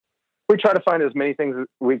we try to find as many things as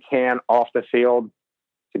we can off the field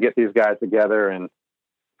to get these guys together. And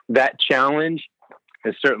that challenge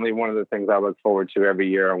is certainly one of the things I look forward to every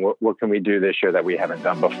year. And what can we do this year that we haven't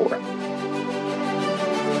done before?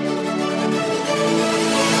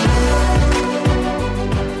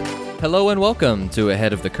 Hello and welcome to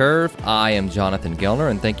Ahead of the Curve. I am Jonathan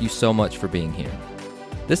Gellner, and thank you so much for being here.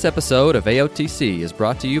 This episode of AOTC is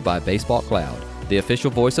brought to you by Baseball Cloud, the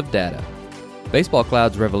official voice of data. Baseball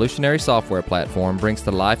Cloud's revolutionary software platform brings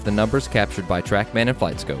to life the numbers captured by TrackMan and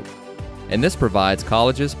FlightScope. And this provides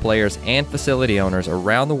colleges, players, and facility owners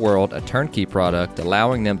around the world a turnkey product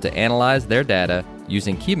allowing them to analyze their data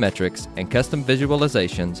using key metrics and custom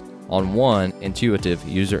visualizations on one intuitive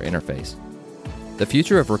user interface. The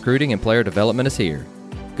future of recruiting and player development is here.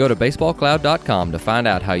 Go to baseballcloud.com to find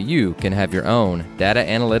out how you can have your own data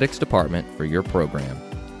analytics department for your program.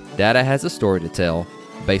 Data has a story to tell.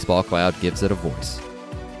 Baseball Cloud gives it a voice.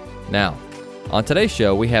 Now, on today's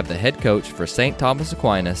show, we have the head coach for St. Thomas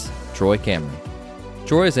Aquinas, Troy Cameron.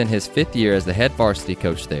 Troy is in his 5th year as the head varsity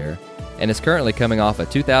coach there and is currently coming off a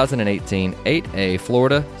 2018 8A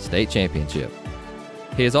Florida State Championship.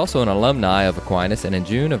 He is also an alumni of Aquinas, and in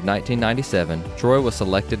June of 1997, Troy was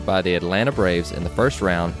selected by the Atlanta Braves in the first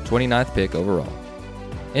round, 29th pick overall.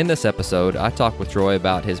 In this episode, I talk with Troy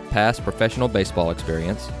about his past professional baseball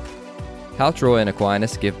experience, how Troy and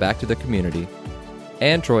Aquinas give back to the community,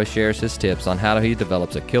 and Troy shares his tips on how he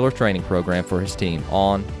develops a killer training program for his team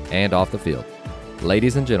on and off the field.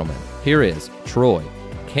 Ladies and gentlemen, here is Troy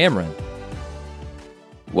Cameron.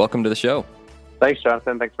 Welcome to the show. Thanks,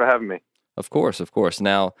 Jonathan. Thanks for having me. Of course.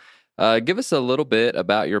 Now, give us a little bit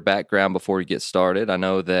about your background before we get started. I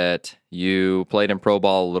know that you played in pro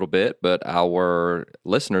ball a little bit, but our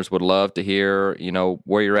listeners would love to hear,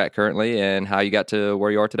 where you're at currently and how you got to where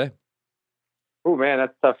you are today. Oh, man,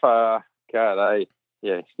 that's tough. I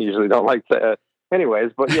usually don't like to.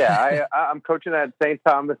 Anyways, but yeah, I'm coaching at St.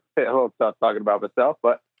 Thomas. A little tough talking about myself,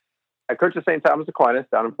 but I coach at St. Thomas Aquinas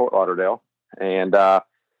down in Fort Lauderdale. And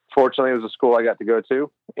fortunately, it was a school I got to go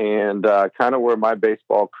to, and kind of where my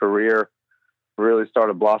baseball career really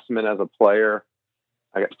started blossoming as a player.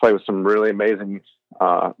 I got to play with some really amazing,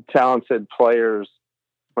 talented players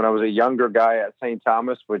when I was a younger guy at St.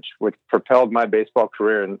 Thomas, which propelled my baseball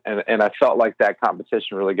career. And I felt like that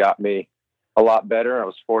competition really got me a lot better. I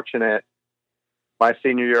was fortunate. My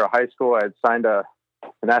senior year of high school, I had signed a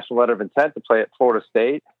national letter of intent to play at Florida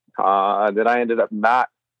State. Then I ended up not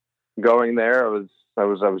going there. I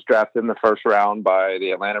was drafted in the first round by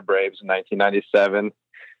the Atlanta Braves in 1997,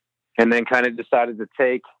 and then kind of decided to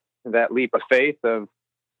take that leap of faith of,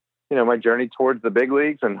 my journey towards the big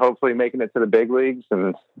leagues and hopefully making it to the big leagues.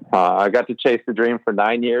 And I got to chase the dream for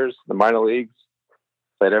 9 years, the minor leagues,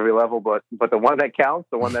 played every level, but the one that counts,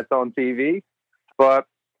 the one that's on TV. But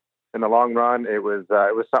in the long run, it was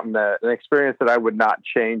something an experience that I would not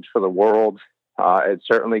change for the world. It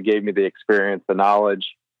certainly gave me the experience, the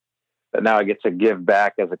knowledge, that now I get to give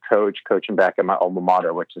back as a coach, coaching back at my alma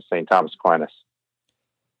mater, which is St. Thomas Aquinas.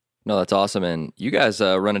 No, that's awesome. And you guys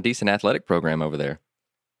run a decent athletic program over there.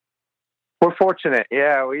 We're fortunate.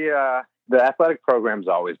 Yeah, the athletic program's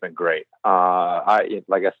always been great. Like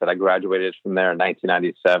I said, I graduated from there in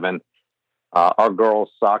 1997. Our girls'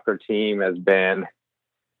 soccer team has been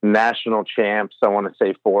national champs, I want to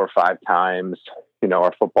say 4 or 5 times.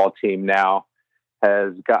 Our football team now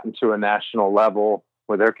has gotten to a national level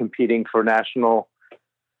where they're competing for national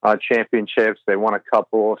championships. They won a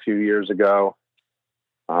couple a few years ago.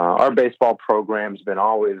 Our baseball program's has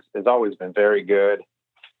always been very good.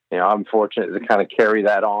 I'm fortunate to kind of carry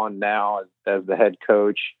that on now as the head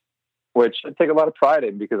coach, which I take a lot of pride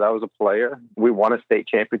in because I was a player. We won a state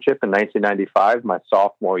championship in 1995, my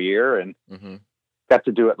sophomore year, and got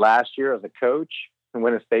to do it last year as a coach and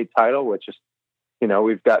win a state title, which is,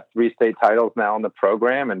 we've got 3 state titles now in the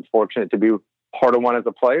program, and fortunate to be part of one as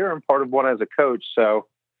a player and part of one as a coach. So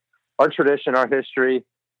our tradition, our history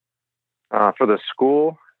for the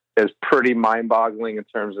school is pretty mind-boggling in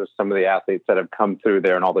terms of some of the athletes that have come through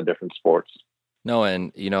there in all the different sports. No,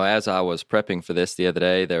 and, as I was prepping for this the other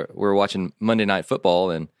day, we were watching Monday Night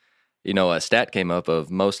Football, and, a stat came up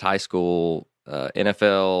of most high school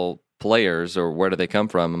NFL players, or where do they come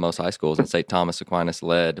from in most high schools, and St. Thomas Aquinas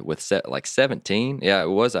led with 17. Yeah, it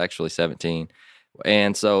was actually 17.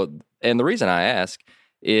 And the reason I ask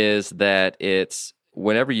is that it's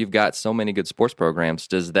whenever you've got so many good sports programs,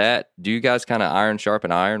 do you guys kind of iron sharpen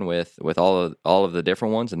iron with all of the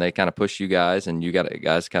different ones, and they kind of push you guys, and you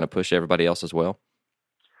guys kind of push everybody else as well?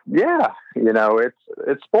 Yeah,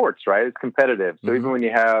 it's sports, right? It's competitive. So even when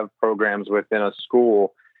you have programs within a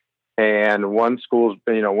school And one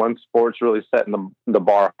sport's really setting the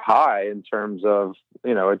bar high in terms of,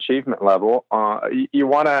 achievement level. You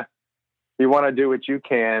want to do what you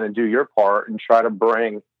can and do your part and try to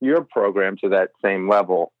bring your program to that same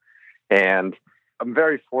level. And I'm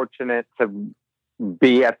very fortunate to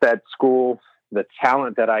be at that school. The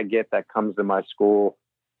talent that I get that comes to my school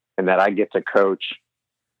and that I get to coach,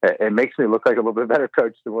 it makes me look like a little bit better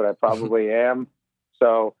coach than what I probably am.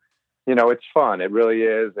 So, it's fun. It really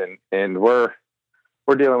is. And we're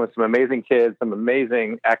dealing with some amazing kids, some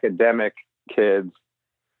amazing academic kids.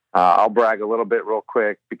 I'll brag a little bit real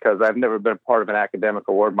quick because I've never been part of an academic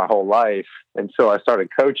award my whole life until I started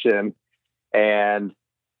coaching. And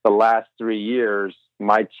the last 3 years,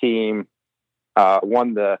 my team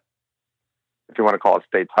won if you want to call it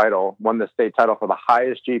won the state title for the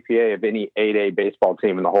highest GPA of any 8A baseball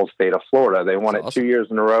team in the whole state of Florida. They won it awesome. 2 years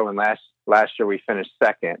in a row, and last year we finished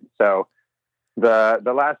second. So the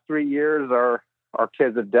last 3 years, our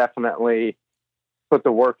kids have definitely put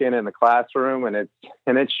the work in the classroom, and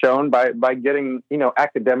it's shown by getting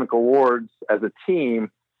academic awards as a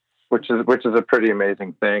team, which is a pretty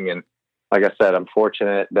amazing thing. And like I said, I'm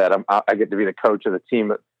fortunate that I get to be the coach of the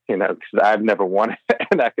team. Because I've never won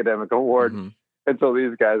an academic award until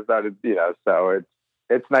these guys started. So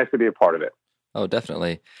it's nice to be a part of it. Oh,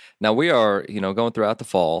 definitely. Now we are, going throughout the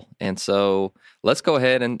fall. And so let's go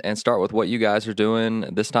ahead and start with what you guys are doing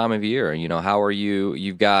this time of year. How are you?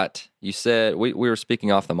 You said, we were speaking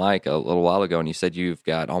off the mic a little while ago, and you said you've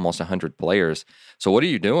got almost 100 players. So what are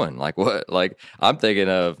you doing? I'm thinking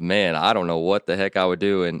of, man, I don't know what the heck I would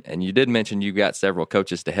do. And you did mention you've got several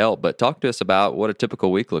coaches to help, but talk to us about what a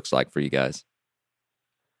typical week looks like for you guys.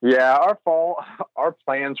 Yeah, our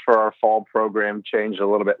plans for our fall program changed a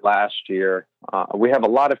little bit last year. We have a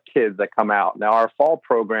lot of kids that come out. Now, our fall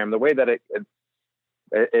program, the way that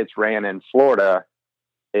it's ran in Florida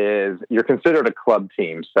is you're considered a club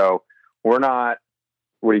team. So we're not,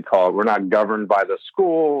 we're not governed by the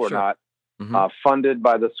school. We're Sure. not funded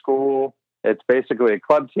by the school. It's basically a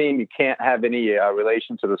club team. You can't have any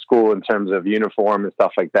relation to the school in terms of uniform and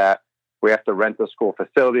stuff like that. We have to rent the school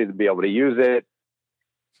facility to be able to use it.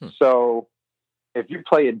 So if you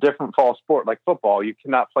play a different fall sport like football, you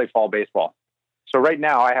cannot play fall baseball. So right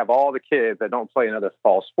now I have all the kids that don't play another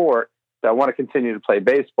fall sport that want to continue to play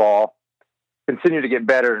baseball, continue to get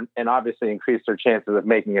better, and obviously increase their chances of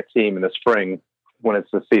making a team in the spring when it's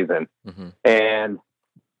the season. And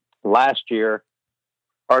last year,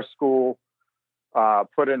 our school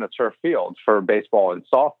put in a turf field for baseball and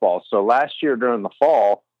softball. So last year during the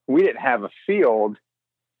fall, we didn't have a field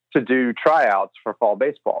to do tryouts for fall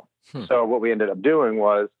baseball. So what we ended up doing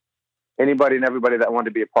was anybody and everybody that wanted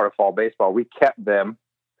to be a part of fall baseball, we kept them.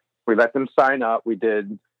 We let them sign up. We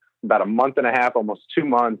did about a month and a half, almost 2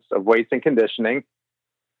 months of weights and conditioning,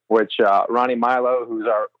 which Ronnie Milo, who's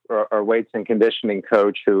our weights and conditioning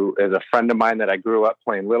coach, who is a friend of mine that I grew up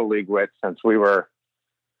playing Little League with since we were,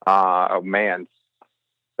 7,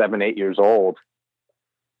 8 years old.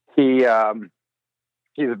 He's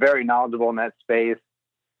very knowledgeable in that space.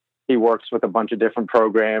 He works with a bunch of different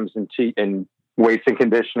programs and weights and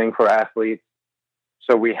conditioning for athletes.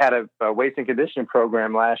 So we had a weights and conditioning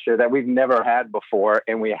program last year that we've never had before,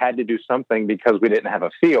 and we had to do something because we didn't have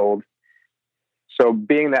a field. So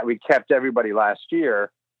being that we kept everybody last year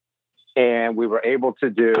and we were able to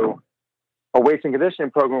do a weights and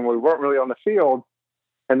conditioning program, we weren't really on the field.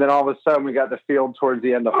 And then all of a sudden we got the field towards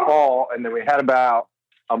the end of fall, and then we had about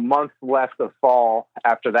a month left of fall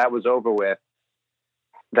after that was over with,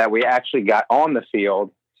 that we actually got on the field.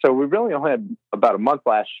 So we really only had about a month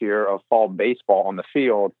last year of fall baseball on the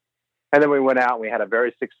field. And then we went out and we had a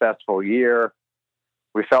very successful year.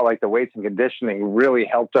 We felt like the weights and conditioning really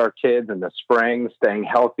helped our kids in the spring, staying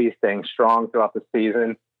healthy, staying strong throughout the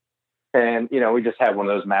season. And, we just had one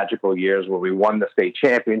of those magical years where we won the state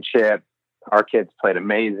championship. Our kids played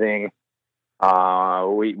amazing.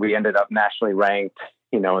 We ended up nationally ranked,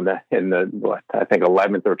 in the I think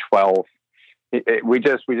 11th or 12th. We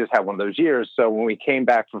just had one of those years. So when we came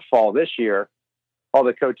back for fall this year, all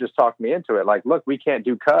the coaches talked me into it. Like, look, we can't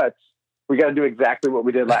do cuts. We got to do exactly what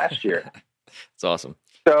we did last year. It's awesome.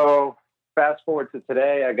 So fast forward to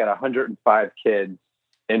today, I got 105 kids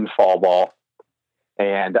in fall ball,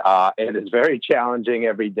 and it is very challenging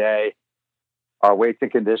every day. Our weights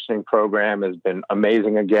and conditioning program has been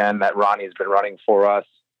amazing again, that Ronnie's been running for us.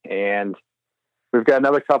 And we've got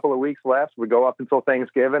another couple of weeks left. We go up until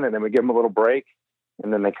Thanksgiving, and then we give them a little break.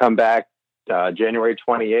 And then they come back January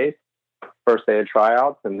 28th, first day of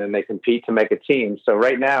tryouts, and then they compete to make a team. So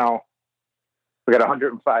right now, we got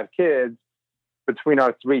 105 kids. Between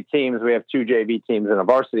our 3 teams, we have 2 JV teams and a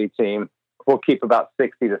varsity team. we'll keep about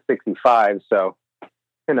 60 to 65. So,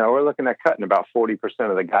 we're looking at cutting about 40%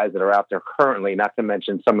 of the guys that are out there currently, not to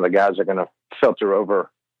mention some of the guys are going to filter over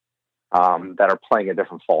that are playing a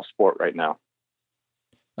different fall sport right now.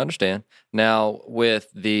 Understand. Now, with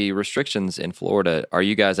the restrictions in Florida, are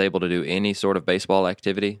you guys able to do any sort of baseball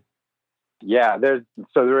activity? Yeah, there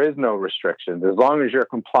is no restrictions. As long as you're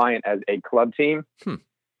compliant as a club team,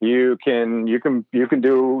 you can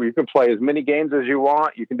play as many games as you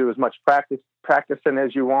want. You can do as much practicing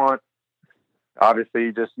as you want.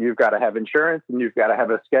 Obviously, you've got to have insurance and you've got to have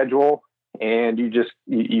a schedule, and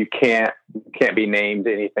you can't be named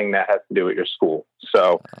anything that has to do with your school.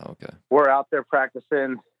 So We're out there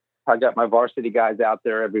practicing. I got my varsity guys out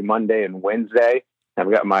there every Monday and Wednesday. I've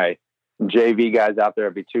got my JV guys out there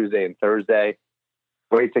every Tuesday and Thursday.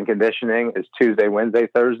 Weights and conditioning is Tuesday, Wednesday,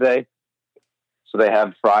 Thursday. So they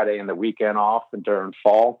have Friday and the weekend off during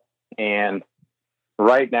fall. And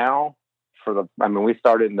right now, we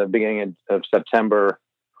started in the beginning of September.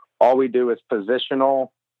 All we do is positional,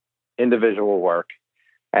 individual work.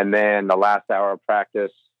 And then the last hour of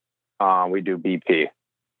practice, we do BP.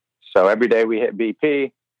 So every day we hit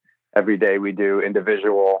BP. Every day we do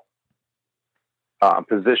individual,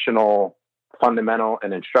 positional, fundamental,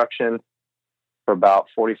 and instruction for about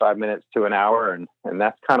 45 minutes to an hour. And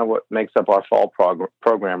that's kind of what makes up our fall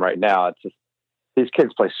program right now. It's just, these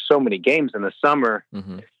kids play so many games in the summer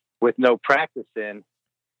with no practice in.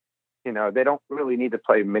 They don't really need to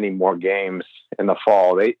play many more games in the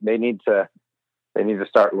fall. They need to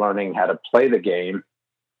start learning how to play the game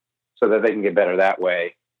so that they can get better that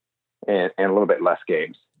way and a little bit less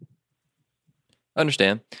games.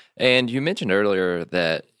 Understand. And you mentioned earlier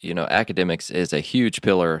that, academics is a huge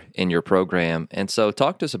pillar in your program. And so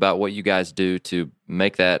talk to us about what you guys do to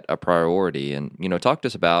make that a priority. And, talk to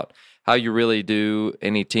us about how you really do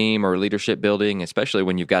any team or leadership building, especially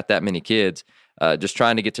when you've got that many kids, just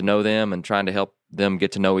trying to get to know them and trying to help them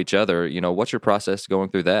get to know each other. What's your process going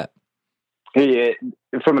through that? Yeah,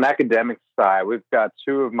 from an academic side, we've got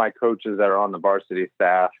two of my coaches that are on the varsity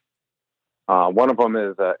staff. One of them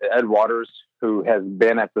is Ed Waters, who has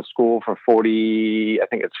been at the school for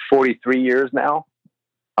 43 years now.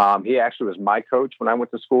 He actually was my coach when I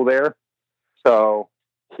went to school there. So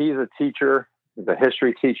he's a teacher. He's a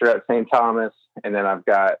history teacher at St. Thomas. And then I've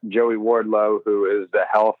got Joey Wardlow, who is the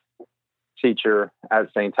health teacher at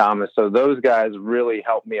St. Thomas. So those guys really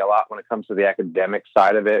help me a lot when it comes to the academic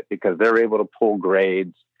side of it, because they're able to pull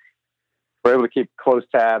grades. We're able to keep close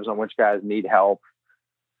tabs on which guys need help.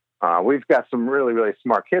 We've got some really, really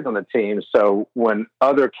smart kids on the team. So when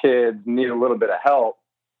other kids need a little bit of help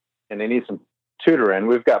and they need some tutoring,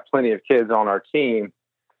 we've got plenty of kids on our team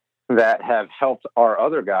that have helped our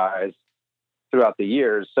other guys throughout the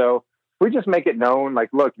years. So we just make it known, like,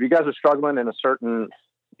 look, if you guys are struggling in a certain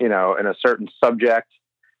subject,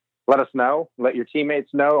 let us know, let your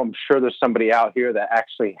teammates know. I'm sure there's somebody out here that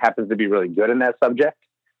actually happens to be really good in that subject,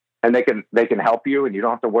 and they can help you, and you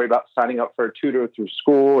don't have to worry about signing up for a tutor through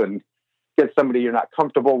school and get somebody you're not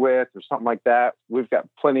comfortable with or something like that. We've got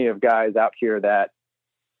plenty of guys out here that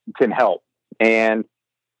can help. And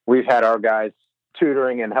we've had our guys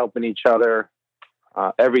tutoring and helping each other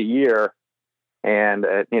every year. And,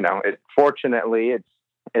 fortunately,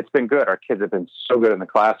 it's been good. Our kids have been so good in the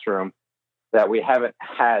classroom that we haven't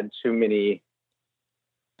had too many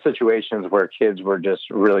situations where kids were just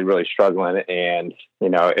really, really struggling and,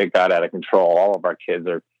 it got out of control. All of our kids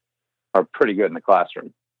are pretty good in the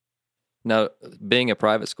classroom. Now, being a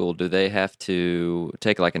private school, do they have to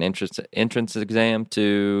take like an entrance exam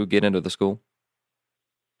to get into the school?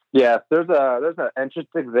 Yes, there's an entrance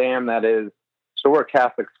exam that is, so we're a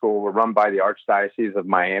Catholic school. We're run by the Archdiocese of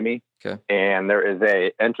Miami. Okay. And there is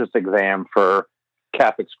a entrance exam for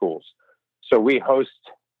Catholic schools. So we host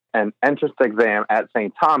an entrance exam at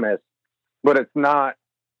St. Thomas, but it's not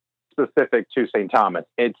specific to St. Thomas.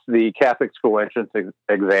 It's the Catholic school entrance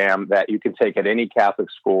exam that you can take at any Catholic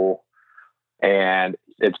school, and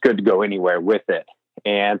it's good to go anywhere with it.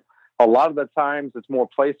 And a lot of the times it's more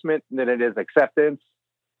placement than it is acceptance.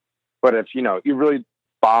 But if, you really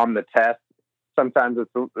bomb the test, sometimes it's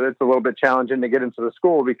a little bit challenging to get into the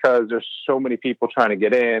school because there's so many people trying to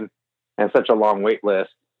get in and such a long wait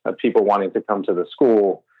list of people wanting to come to the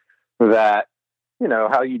school that,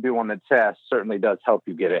 how you do on the test certainly does help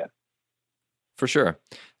you get in. For sure.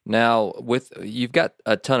 Now, you've got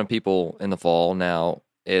a ton of people in the fall. Now,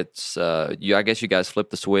 it's I guess you guys flipped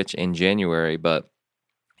the switch in January, but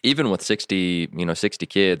even with 60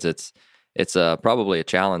 kids, it's probably a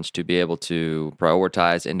challenge to be able to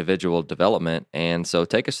prioritize individual development. And so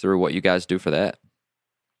take us through what you guys do for that.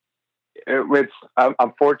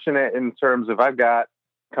 I'm fortunate in terms of I've got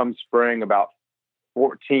come spring, about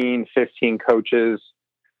 14, 15 coaches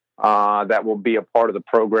that will be a part of the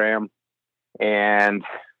program. And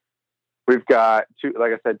we've got two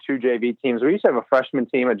JV teams. We used to have a freshman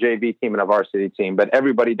team, a JV team, and a varsity team, but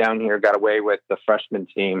everybody down here got away with the freshman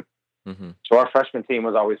team. Mm-hmm. So our freshman team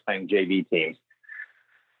was always playing JV teams.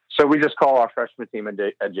 So we just call our freshman team a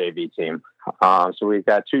JV team. So we've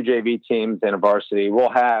got two JV teams and a varsity. We'll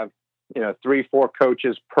have, 3-4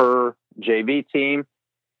 coaches per JV team.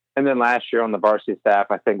 And then last year on the varsity staff,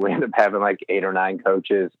 I think we ended up having like 8 or 9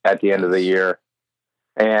 coaches at the end of the year.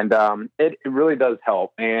 And it really does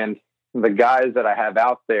help. And the guys that I have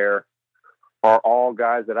out there are all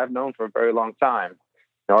guys that I've known for a very long time.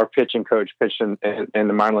 Our pitching coach pitched in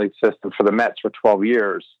the minor league system for the Mets for 12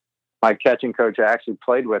 years. My catching coach I actually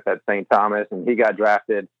played with at St. Thomas, and he got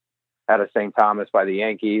drafted out of St. Thomas by the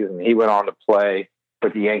Yankees, and he went on to play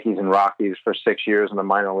with the Yankees and Rockies for 6 years in the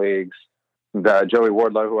minor leagues. Joey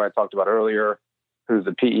Wardlow, who I talked about earlier, who's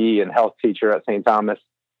a PE and health teacher at St. Thomas,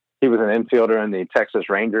 he was an infielder in the Texas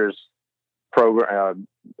Rangers program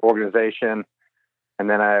organization. And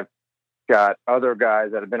then I've got other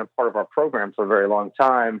guys that have been a part of our program for a very long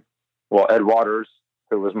time. Well, Ed Waters,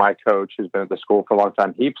 who was my coach, who's been at the school for a long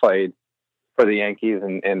time, he played for the Yankees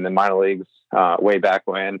in the minor leagues way back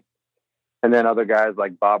when. And then other guys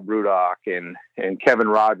like Bob Rudock and Kevin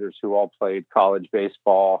Rogers, who all played college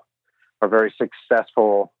baseball, are very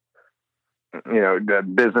successful, the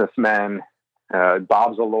businessmen.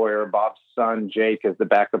 Bob's a lawyer. Bob's son, Jake, is the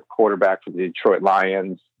backup quarterback for the Detroit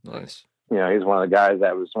Lions. Nice. He's one of the guys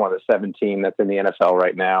that was one of the 17 that's in the NFL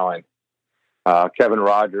right now. And Kevin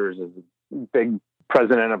Rogers is a big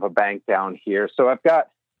president of a bank down here. So I've got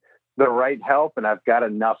the right help, and I've got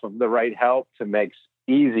enough of the right help to make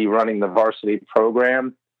easy running the varsity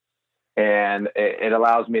program. And it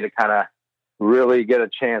allows me to kind of really get a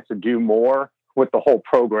chance to do more with the whole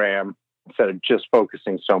program instead of just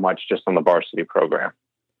focusing so much just on the varsity program.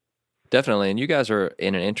 Definitely. And you guys are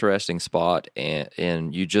in an interesting spot,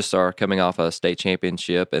 and you just are coming off a state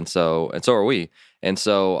championship, and so are we. And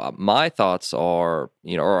so my thoughts are,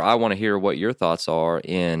 or I want to hear what your thoughts are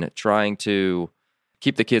in trying to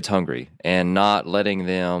keep the kids hungry and not letting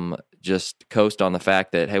them just coast on the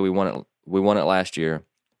fact that, hey, we won it last year,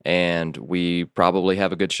 and we probably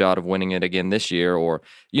have a good shot of winning it again this year, or,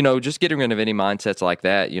 just getting rid of any mindsets like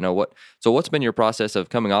that. So what's been your process of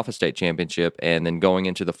coming off a state championship and then going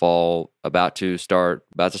into the fall, about to start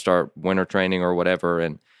winter training or whatever,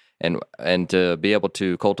 and to be able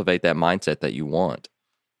to cultivate that mindset that you want?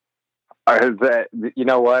 You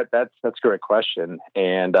know what? That's a great question.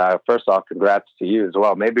 And first off, congrats to you as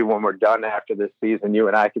well. Maybe when we're done after this season, you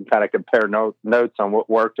and I can kind of compare notes on what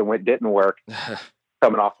worked and what didn't work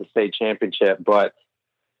coming off the state championship. But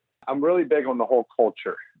I'm really big on the whole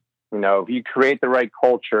culture. If you create the right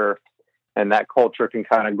culture, and that culture can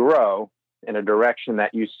kind of grow in a direction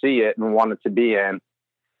that you see it and want it to be in,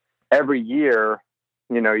 every year,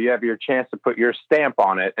 you have your chance to put your stamp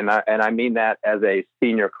on it. And I mean that as a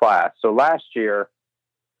senior class. So last year,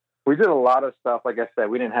 we did a lot of stuff. Like I said,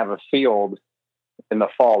 we didn't have a field in the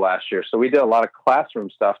fall last year. So we did a lot of classroom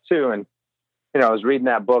stuff too. And, I was reading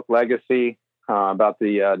that book, Legacy, about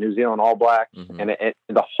the New Zealand All Blacks. Mm-hmm. And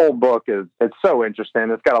the whole book it's so interesting.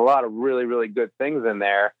 It's got a lot of really, really good things in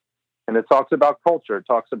there. And it talks about culture. It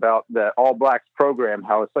talks about the All Blacks program,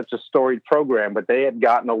 how it's such a storied program, but they had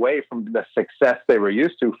gotten away from the success they were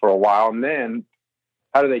used to for a while. And then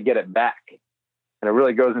how do they get it back? And it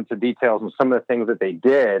really goes into details on some of the things that they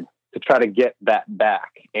did to try to get that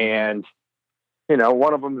back. And,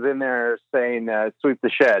 one of them's in there saying, sweep the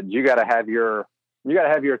sheds. You got to have your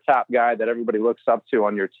top guy that everybody looks up to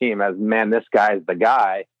on your team as, man, this guy's the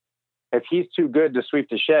guy. If he's too good to sweep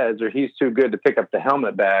the sheds, or he's too good to pick up the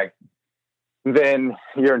helmet bag, then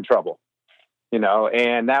you're in trouble,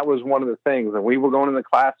 and that was one of the things. And we were going in the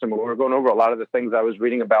classroom, and we were going over a lot of the things I was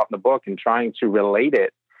reading about in the book and trying to relate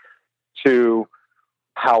it to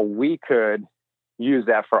how we could use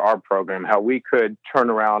that for our program, how we could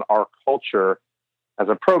turn around our culture as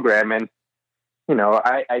a program. And,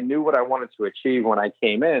 I knew what I wanted to achieve when I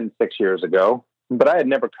came in 6 years ago, but I had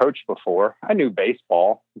never coached before. I knew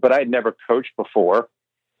baseball, but I had never coached before.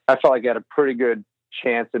 I felt like I had a pretty good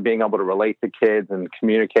chance of being able to relate to kids and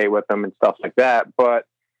communicate with them and stuff like that. But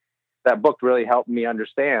that book really helped me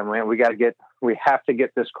understand, man, we have to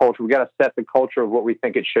get this culture. We got to set the culture of what we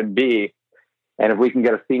think it should be. And if we can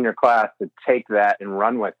get a senior class to take that and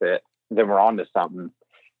run with it, then we're on to something.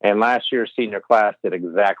 And last year's senior class did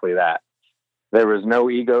exactly that. There was no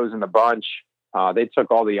egos in the bunch. They took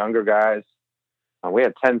all the younger guys. We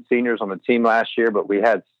had 10 seniors on the team last year, but we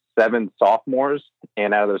had 7 sophomores.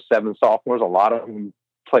 And out of those 7 sophomores, a lot of them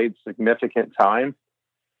played significant time.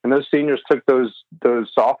 And those seniors took those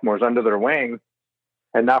sophomores under their wing,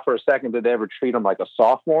 and not for a second did they ever treat them like a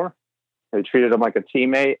sophomore. They treated them like a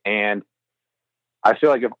teammate. And I feel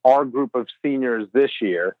like if our group of seniors this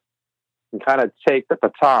year can kind of take the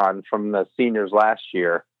baton from the seniors last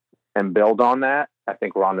year and build on that, I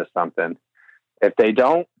think we're onto something. If they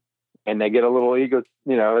don't, and they get a little ego,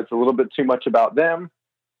 it's a little bit too much about them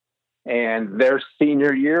and their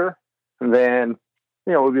senior year, then,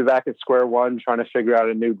 we'll be back at square one trying to figure out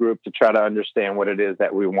a new group to try to understand what it is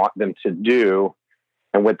that we want them to do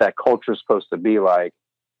and what that culture is supposed to be like,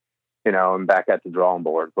 and back at the drawing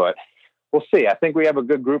board. But we'll see. I think we have a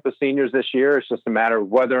good group of seniors this year. It's just a matter of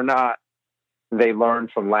whether or not they learned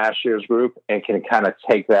from last year's group and can kind of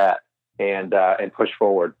take that and push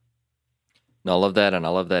forward. No, I love that, and I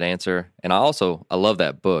love that answer. And I love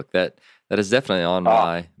that book. That is definitely on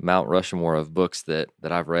my Mount Rushmore of books that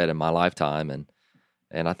I've read in my lifetime.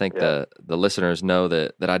 And I think the listeners know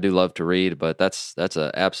that I do love to read, but that's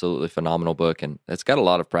an absolutely phenomenal book, and it's got a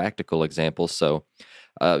lot of practical examples. So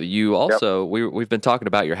you also we've been talking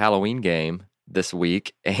about your Halloween game this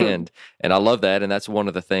week, and I love that, and that's one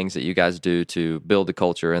of the things that you guys do to build the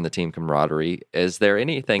culture and the team camaraderie. Is there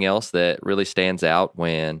anything else that really stands out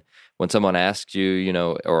when someone asks you,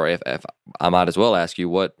 or if I might as well ask you,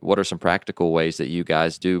 what are some practical ways that you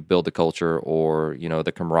guys do build the culture, or,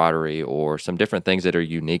 the camaraderie, or some different things that are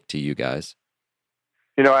unique to you guys?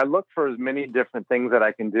 I look for as many different things that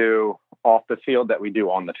I can do off the field that we do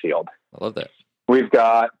on the field. I love that. We've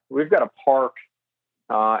got a park,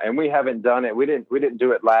 and we haven't done it. We didn't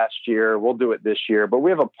do it last year. We'll do it this year, but we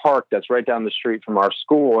have a park that's right down the street from our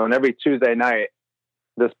school. And every Tuesday night,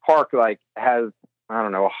 this park has,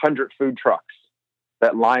 100 food trucks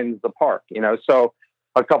that lines the park, So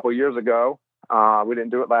a couple of years ago, we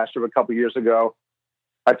didn't do it last year, but a couple of years ago,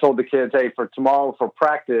 I told the kids, hey, for tomorrow for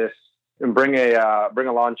practice, and bring a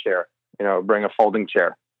lawn chair, bring a folding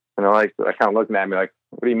chair. And they're kind of looking at me like,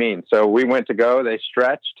 what do you mean? So we went to go, they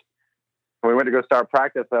stretched, and we went to go start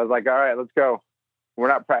practice. I was like, all right, let's go. We're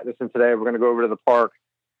not practicing today. We're going to go over to the park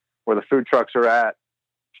where the food trucks are at.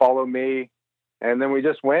 Follow me. And then we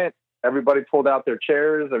just went. Everybody pulled out their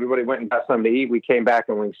chairs. Everybody went and got something to eat. We came back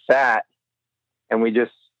and we sat, and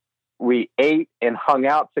we ate and hung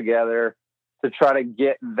out together to try to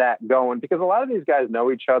get that going, because a lot of these guys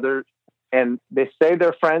know each other and they say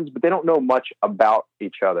they're friends, but they don't know much about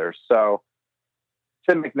each other. So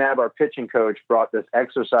Tim McNabb, our pitching coach, brought this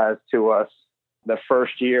exercise to us the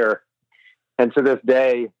first year. And to this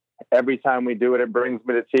day, every time we do it, it brings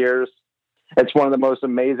me to tears. It's one of the most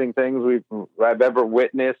amazing things I've ever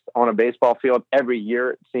witnessed on a baseball field. Every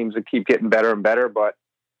year, it seems to keep getting better and better. But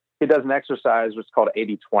he does an exercise which is called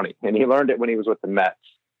 80-20, and he learned it when he was with the Mets.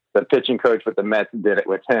 The pitching coach with the Mets did it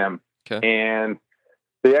with him. Okay. And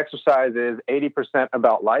the exercise is 80%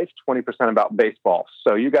 about life, 20% about baseball.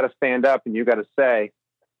 So you got to stand up and you got to say,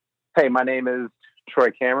 hey, my name is Troy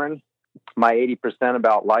Cameron. My 80%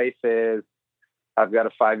 about life is I've got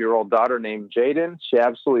a 5-year-old daughter named Jaden. She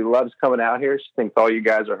absolutely loves coming out here. She thinks all you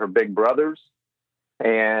guys are her big brothers.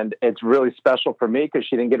 And it's really special for me because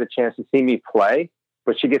she didn't get a chance to see me play,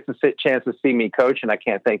 but she gets a chance to see me coach. And I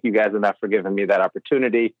can't thank you guys enough for giving me that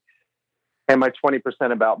opportunity. And my 20%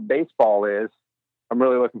 about baseball is I'm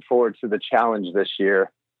really looking forward to the challenge this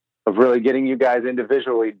year of really getting you guys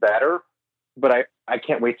individually better. But I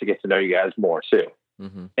can't wait to get to know you guys more too.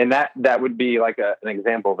 Mm-hmm. And that would be like an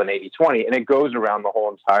example of an 80-20. And it goes around the whole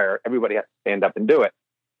entire, everybody has to stand up and do it.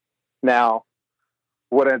 Now,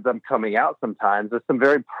 what ends up coming out sometimes is some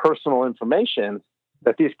very personal information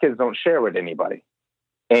that these kids don't share with anybody.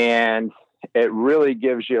 And it really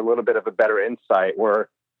gives you a little bit of a better insight where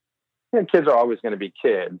kids are always going to be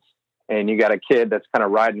kids. And you got a kid that's kind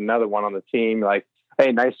of riding another one on the team, like,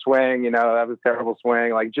 hey, nice swing, that was a terrible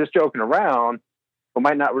swing, like just joking around, but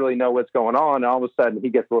might not really know what's going on. And all of a sudden he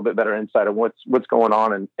gets a little bit better insight of what's going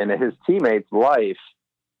on in his teammate's life.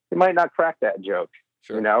 He might not crack that joke.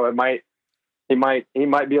 Sure. He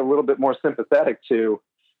might be a little bit more sympathetic to,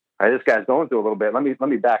 this guy's going through a little bit. Let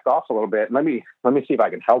me back off a little bit. Let me see if I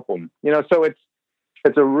can help him. So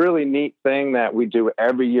it's a really neat thing that we do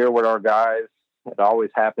every year with our guys. It always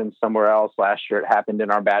happens somewhere else. Last year it happened in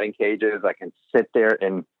our batting cages. I can sit there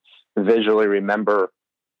and visually remember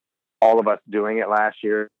all of us doing it last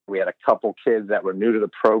year. We had a couple kids that were new to the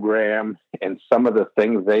program, and some of the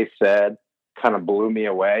things they said kind of blew me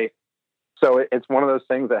away. So it's one of those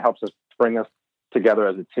things that helps us bring us together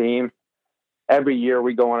as a team. Every year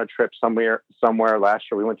we go on a trip somewhere. Last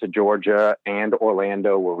year we went to Georgia and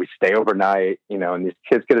Orlando, where we stay overnight, and these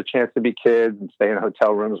kids get a chance to be kids and stay in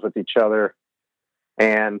hotel rooms with each other.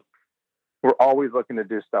 And we're always looking to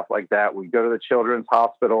do stuff like that. We go to the children's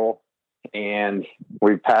hospital and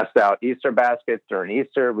we've passed out Easter baskets during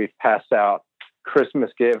Easter. We've passed out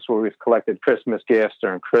Christmas gifts where we've collected Christmas gifts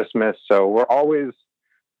during Christmas. So we're always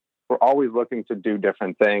looking to do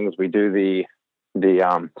different things. We do the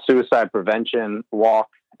suicide prevention walk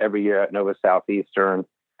every year at Nova Southeastern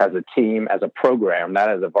as a team, as a program, not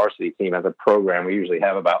as a varsity team, as a program. We usually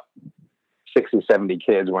have about 60, 70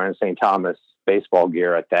 kids wearing St. Thomas baseball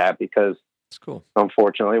gear at that because that's cool.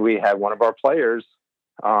 Unfortunately, we had one of our players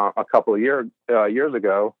a couple of years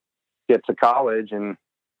ago get to college, and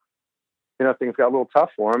things got a little tough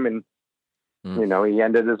for him, and he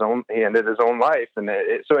ended his own life, and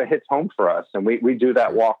so it hits home for us. And we do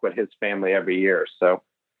that walk with his family every year. So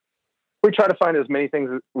we try to find as many things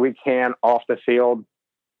as we can off the field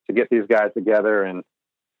to get these guys together, and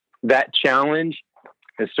that challenge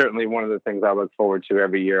is certainly one of the things I look forward to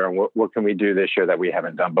every year. And what can we do this year that we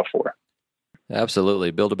haven't done before?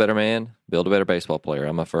 Absolutely. Build a better man, build a better baseball player.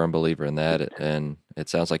 I'm a firm believer in that, and it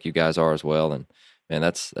sounds like you guys are as well. And man,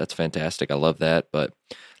 that's fantastic. I love that. But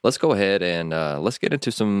let's go ahead and let's get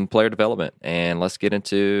into some player development, and let's get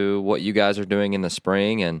into what you guys are doing in the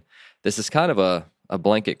spring. And this is kind of a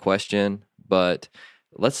blanket question, but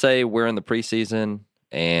let's say we're in the preseason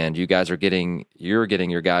and you guys are getting your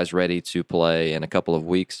guys ready to play in a couple of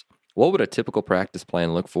weeks. What would a typical practice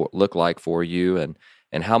plan look like for you, and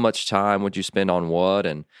how much time would you spend on what?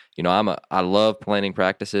 And I love planning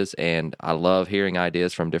practices, and I love hearing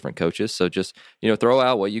ideas from different coaches. So just throw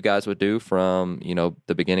out what you guys would do from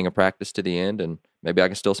the beginning of practice to the end, and maybe I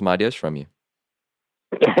can steal some ideas from you.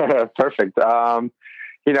 Perfect.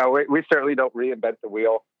 We certainly don't reinvent the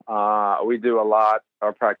wheel. We do a lot.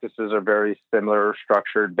 Our practices are very similar,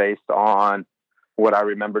 structured based on what I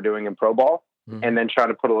remember doing in pro ball. And then try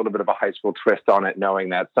to put a little bit of a high school twist on it, knowing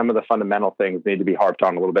that some of the fundamental things need to be harped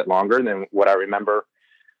on a little bit longer than what I remember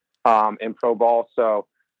in pro ball. So,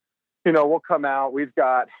 we'll come out. We've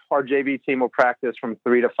got our JV team will practice from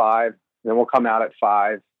 3 to 5. Then we'll come out at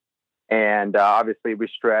 5. And obviously we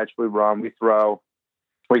stretch, we run, we throw.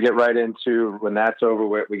 We get right into, when that's over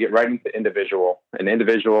with, we get right into individual. And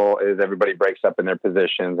individual is everybody breaks up in their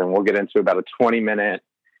positions. And we'll get into about a 20-minute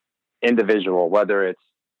individual, whether it's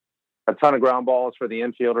a ton of ground balls for the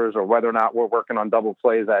infielders or whether or not we're working on double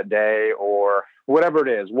plays that day or whatever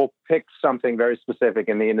it is. We'll pick something very specific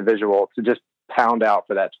in the individual to just pound out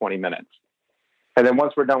for that 20 minutes. And then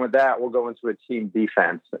once we're done with that, we'll go into a team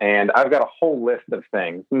defense. And I've got a whole list of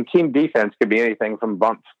things. And team defense could be anything from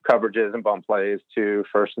bump coverages and bump plays to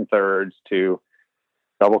first and thirds to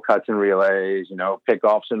double cuts and relays,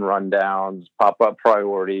 pickoffs and rundowns, pop-up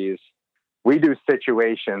priorities. We do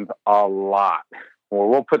situations a lot. Or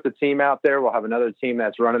we'll put the team out there. We'll have another team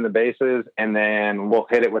that's running the bases, and then we'll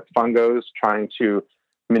hit it with fungos, trying to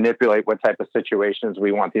manipulate what type of situations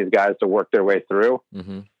we want these guys to work their way through.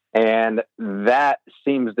 Mm-hmm. And that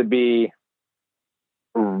seems to be,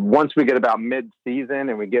 once we get about mid-season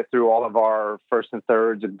and we get through all of our first and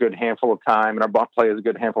thirds a good handful of time, and our bump play is a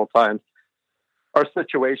good handful of times, our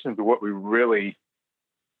situations are what we really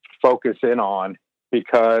focus in on,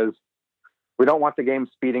 because we don't want the game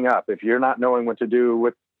speeding up. If you're not knowing what to do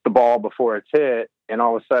with the ball before it's hit, and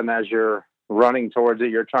all of a sudden as you're running towards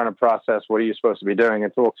it, you're trying to process what are you supposed to be doing,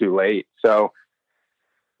 it's a little too late. So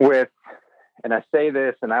and I say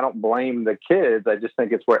this, and I don't blame the kids, I just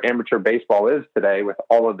think it's where amateur baseball is today, with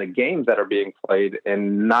all of the games that are being played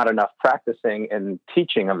and not enough practicing and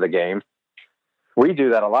teaching of the game. We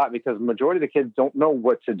do that a lot because the majority of the kids don't know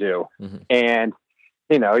what to do. Mm-hmm. And,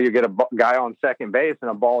 you get a guy on second base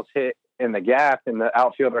and a ball's hit in the gap and the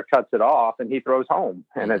outfielder cuts it off and he throws home.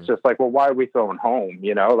 And mm-hmm. It's just like, well, why are we throwing home?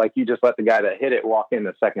 Like you just let the guy that hit it walk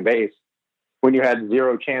into second base when you had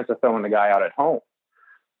zero chance of throwing the guy out at home.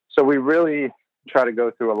 So we really try to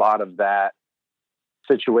go through a lot of that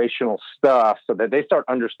situational stuff so that they start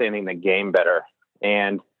understanding the game better.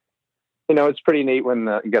 And, it's pretty neat when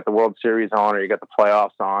you got the World Series on or you got the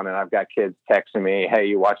playoffs on, and I've got kids texting me, hey,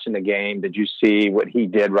 you watching the game? Did you see what he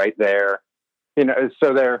did right there?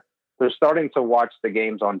 So they're starting to watch the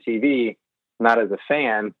games on TV, not as a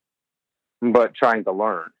fan, but trying to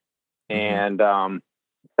learn. Mm-hmm. And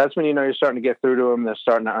that's when you're starting to get through to them. They're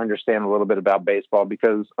starting to understand a little bit about baseball,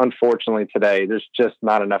 because unfortunately today there's just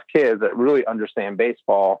not enough kids that really understand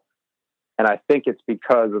baseball. And I think it's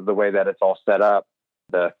because of the way that it's all set up,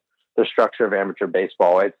 the structure of amateur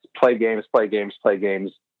baseball. It's play games,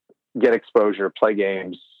 get exposure, play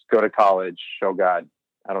games, go to college. Oh God,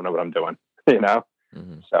 I don't know what I'm doing,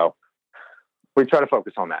 Mm-hmm. So we try to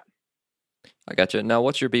focus on that. I got you. Now,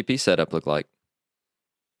 what's your BP setup look like?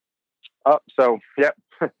 Yep.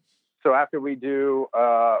 So after we do,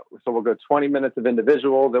 so we'll go 20 minutes of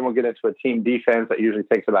individual, then we'll get into a team defense that usually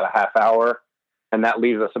takes about a half hour. And that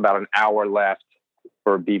leaves us about an hour left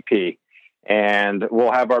for BP. And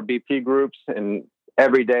we'll have our BP groups, and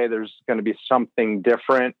every day there's going to be something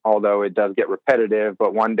different, although it does get repetitive.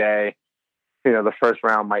 But one day, the first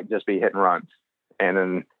round might just be hit and runs. And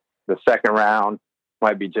then the second round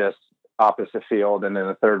might be just opposite field. And then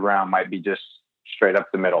the third round might be just straight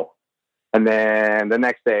up the middle. And then the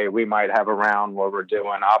next day we might have a round where we're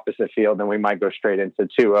doing opposite field, and we might go straight into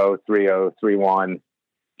 2-0, 3-0, 3-1,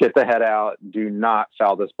 get the head out. Do not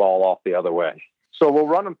foul this ball off the other way. So we'll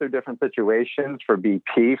run them through different situations for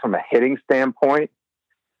BP from a hitting standpoint,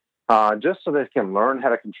 just so they can learn how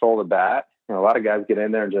to control the bat. A lot of guys get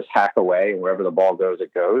in there and just hack away, and wherever the ball goes,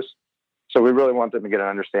 it goes. So we really want them to get an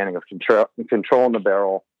understanding of controlling the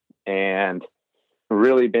barrel and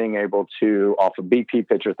really being able to, off a BP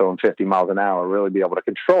pitcher throwing 50 miles an hour, really be able to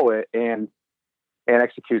control it and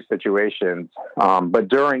execute situations. But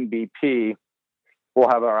during BP, we'll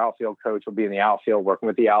have our outfield coach will be in the outfield working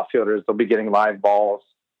with the outfielders. They'll be getting live balls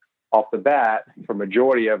off the bat for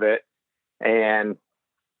majority of it. And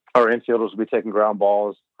our infielders will be taking ground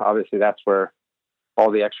balls. Obviously, that's where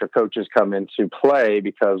all the extra coaches come into play,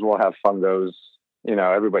 because we'll have fungos.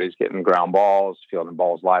 Everybody's getting ground balls, fielding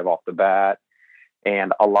balls live off the bat.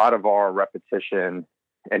 And a lot of our repetition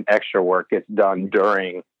and extra work gets done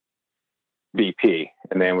during BP.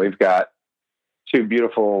 And then we've got two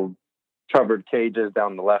beautiful covered cages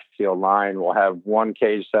down the left field line. We'll have one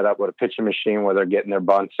cage set up with a pitching machine where they're getting their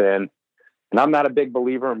bunts in. And I'm not a big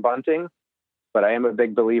believer in bunting, but I am a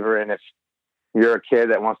big believer in, if you're a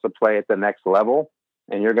kid that wants to play at the next level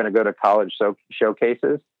and you're going to go to college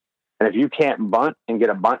showcases, and if you can't bunt and get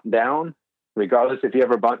a bunt down, regardless if you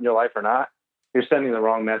ever bunt in your life or not, you're sending the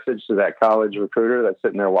wrong message to that college recruiter that's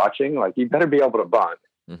sitting there watching. Like, you better be able to bunt.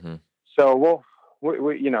 Mm-hmm. So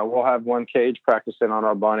we'll have one cage practicing on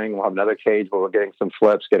our bunting. We'll have another cage where we're getting some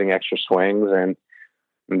flips, getting extra swings. And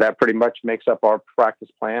that pretty much makes up our practice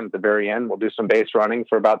plan. At the very end, we'll do some base running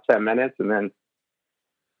for about 10 minutes and then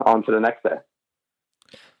on to the next day.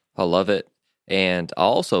 I love it. And I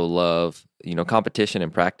also love, competition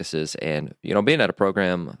and practices. And, being at a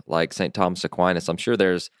program like St. Thomas Aquinas, I'm sure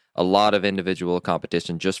there's a lot of individual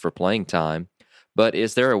competition just for playing time. But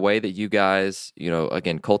is there a way that you guys,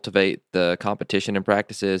 again, cultivate the competition and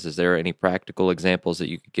practices? Is there any practical examples that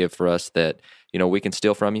you could give for us that, we can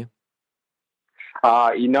steal from you?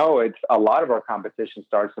 It's a lot of our competition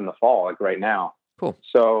starts in the fall, like right now. Cool.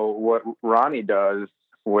 So what Ronnie does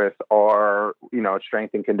with our,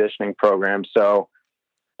 strength and conditioning program. So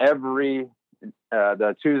every,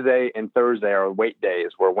 the Tuesday and Thursday are weight days,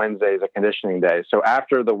 where Wednesday is a conditioning day. So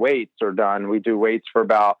after the weights are done, we do weights for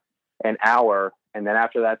about an hour. And then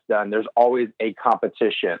after that's done, there's always a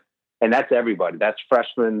competition, and that's everybody. That's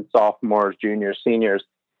freshmen, sophomores, juniors, seniors.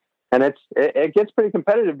 And it gets pretty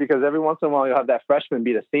competitive, because every once in a while you'll have that freshman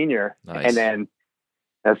beat a senior. Nice. And then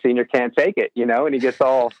a senior can't take it, and he gets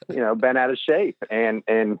all, bent out of shape and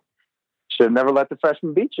should never let the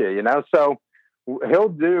freshman beat you, So he'll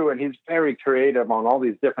do, and he's very creative on all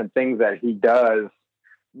these different things that he does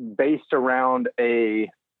based around a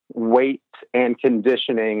weight and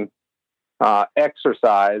conditioning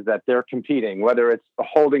exercise that they're competing, whether it's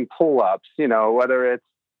holding pull-ups, whether it's,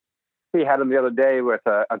 he had them the other day with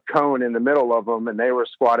a cone in the middle of them, and they were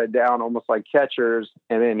squatted down almost like catchers.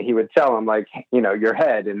 And then he would tell them, like, your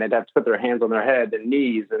head, and they'd have to put their hands on their head and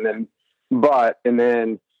knees, and then butt, and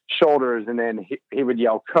then shoulders. And then he would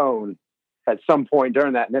yell cone at some point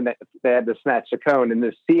during that. And then they had to snatch the cone, and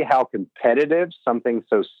to see how competitive something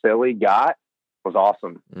so silly got was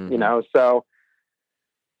awesome. Mm-hmm. So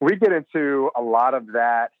we get into a lot of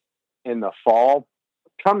that in the fall.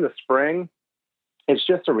 Come the spring, it's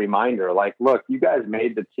just a reminder, like, look, you guys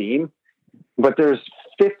made the team, but there's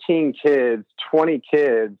 15 kids, 20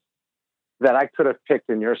 kids that I could have picked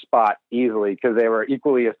in your spot easily, because they were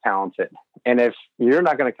equally as talented. And if you're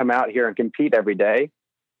not going to come out here and compete every day,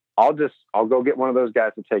 I'll go get one of those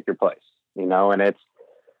guys to take your place, and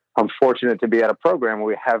I'm fortunate to be at a program where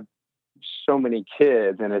we have so many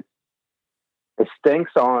kids, and it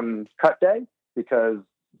stinks on cut day, because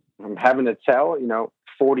I'm having to tell,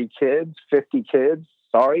 40 kids, 50 kids,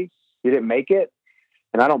 sorry, you didn't make it.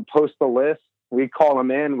 And I don't post the list. We call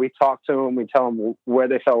them in, we talk to them, we tell them where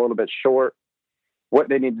they fell a little bit short, what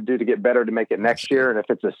they need to do to get better to make it next year. And if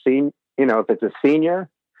it's a senior,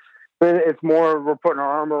 then it's more, we're putting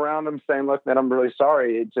our arm around them saying, look, man, I'm really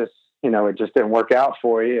sorry. It just didn't work out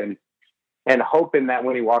for you. And hoping that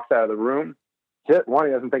when he walks out of the room, one,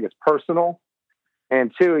 he doesn't think it's personal.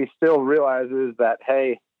 And two, he still realizes that,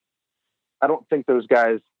 hey, I don't think those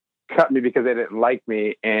guys cut me because they didn't like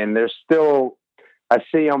me. And they're still, I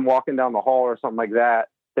see them walking down the hall or something like that.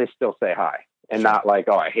 They still say hi and not like,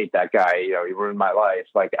 oh, I hate that guy. You know, he ruined my life.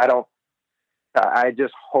 Like, I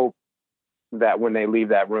just hope that when they leave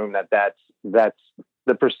that room, that's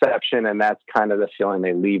the perception and that's kind of the feeling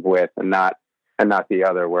they leave with, and not the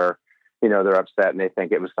other where, you know, they're upset and they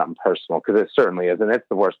think it was something personal, because it certainly is. And it's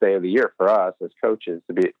the worst day of the year for us as coaches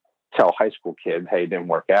to tell high school kids, hey, it didn't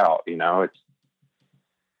work out. You know, it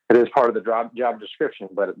is part of the job description,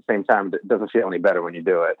 but at the same time, it doesn't feel any better when you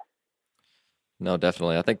do it. No,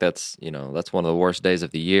 definitely. I think that's one of the worst days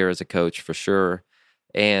of the year as a coach for sure.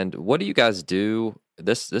 And what do you guys do?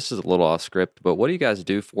 This is a little off script, but what do you guys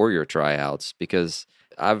do for your tryouts? Because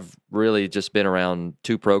I've really just been around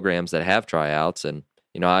 2 programs that have tryouts, and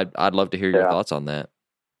you know, I'd love to hear your thoughts on that.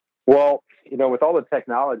 Well, you know, with all the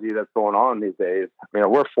technology that's going on these days, you know,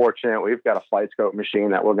 we're fortunate. We've got a FlightScope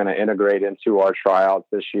machine that we're going to integrate into our tryouts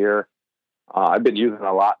this year. I've been using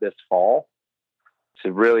a lot this fall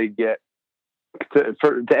to really get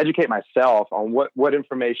to educate myself on what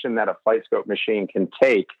information that a FlightScope machine can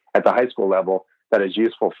take at the high school level that is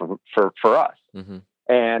useful for us. Mm-hmm.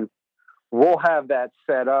 And we'll have that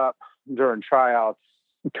set up during tryouts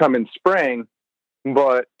coming spring.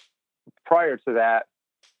 But prior to that,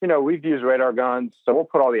 you know, we've used radar guns. So we'll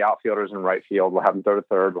put all the outfielders in right field. We'll have them throw to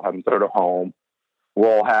third. We'll have them throw to home.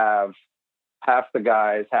 We'll have half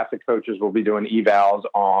the coaches will be doing evals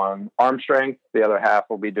on arm strength. The other half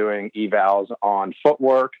will be doing evals on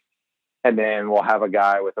footwork. And then we'll have a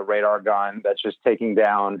guy with a radar gun that's just taking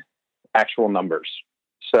down actual numbers.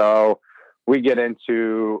 So we get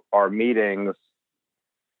into our meetings,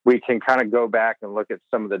 we can kind of go back and look at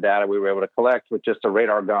some of the data we were able to collect with just a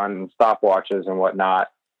radar gun and stopwatches and whatnot.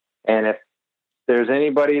 And if there's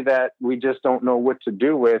anybody that we just don't know what to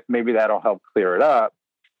do with, maybe that'll help clear it up.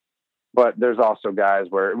 But there's also guys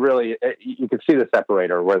where you can see the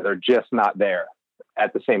separator where they're just not there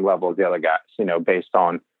at the same level as the other guys, you know, based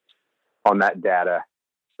on that data.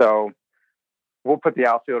 So we'll put the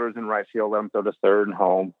outfielders in right field, let them throw to third and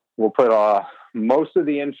home. We'll put most of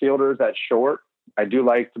the infielders at short. I do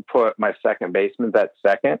like to put my second baseman at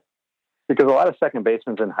second, because a lot of second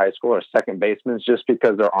basemen in high school are second basemen just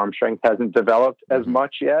because their arm strength hasn't developed as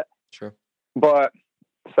much yet. Sure. But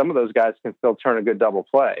some of those guys can still turn a good double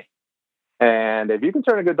play. And if you can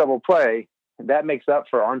turn a good double play, that makes up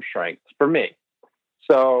for arm strength for me.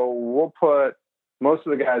 So we'll put most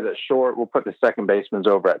of the guys at short. We'll put the second basemen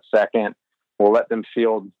over at second. We'll let them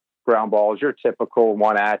field ground balls, your typical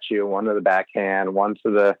one at you, one to the backhand, one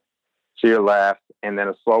to your left, and then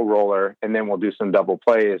a slow roller. And then we'll do some double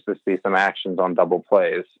plays to see some actions on double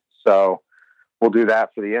plays. So we'll do that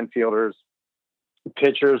for the infielders.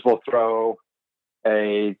 Pitchers will throw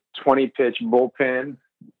a 20-pitch bullpen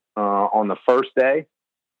on the first day,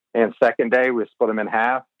 and second day we split them in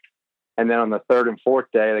half. And then on the third and fourth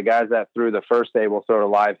day, the guys that threw the first day will throw to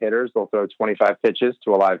live hitters. They'll throw 25 pitches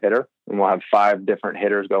to a live hitter, and we'll have 5 different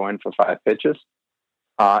hitters go in for 5 pitches.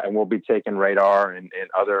 And we'll be taking radar and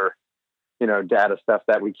other, you know, data stuff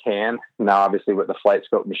that we can. Now, obviously, with the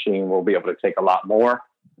FlightScope machine, we'll be able to take a lot more.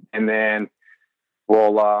 And then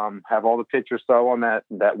we'll have all the pitchers throw on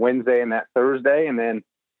that Wednesday and that Thursday, and then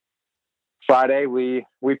Friday we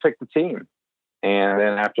pick the team. And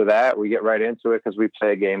then after that, we get right into it because we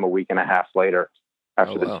play a game a week and a half later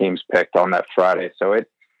after the team's picked on that Friday. So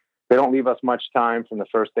they don't leave us much time from the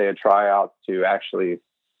first day of tryouts to actually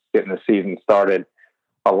getting the season started.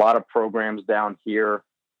 A lot of programs down here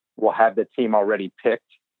will have the team already picked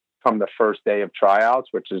from the first day of tryouts,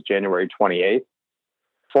 which is January 28th.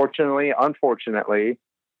 Unfortunately,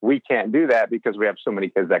 we can't do that because we have so many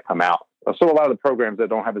kids that come out. So a lot of the programs that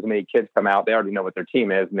don't have as many kids come out, they already know what their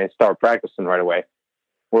team is and they start practicing right away,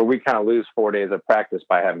 where we kind of lose 4 days of practice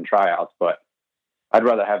by having tryouts. But I'd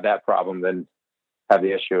rather have that problem than have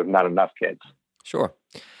the issue of not enough kids. Sure.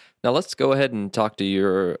 Now let's go ahead and talk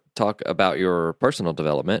about your personal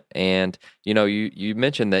development. And, you know, you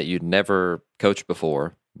mentioned that you'd never coached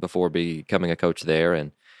before becoming a coach there.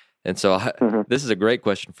 And so This is a great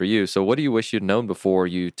question for you. So what do you wish you'd known before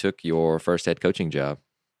you took your first head coaching job?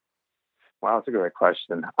 Wow, that's a great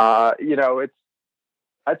question. You know,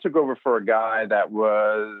 I took over for a guy that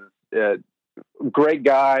was a great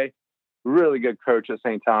guy, really good coach at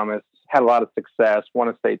St. Thomas, had a lot of success, won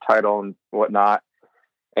a state title and whatnot.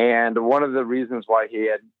 And one of the reasons why he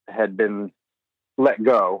had been let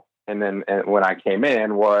go, and when I came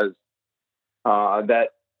in, was that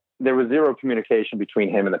there was zero communication between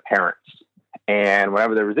him and the parents. And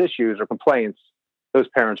whenever there was issues or complaints, those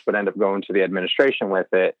parents would end up going to the administration with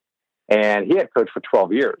it. And he had coached for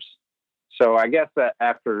 12 years. So I guess that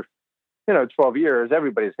after 12 years,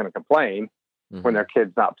 everybody's going to complain when their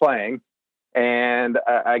kid's not playing. And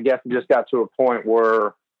I guess it just got to a point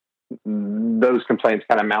where those complaints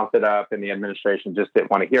kind of mounted up and the administration just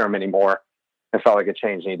didn't want to hear them anymore and felt like a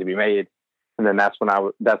change needed to be made. And then that's when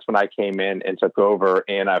I came in and took over.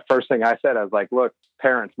 And first thing I said, I was like, look,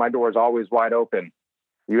 parents, my door is always wide open.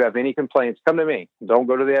 You have any complaints, come to me. Don't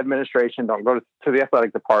go to the administration. Don't go to the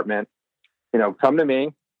athletic department. Come to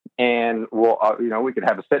me, and we'll, we could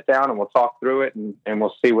have a sit down and we'll talk through it, and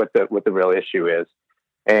we'll see what the real issue is.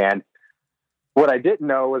 And what I didn't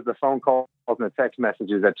know was the phone calls and the text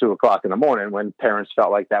messages at 2:00 in the morning when parents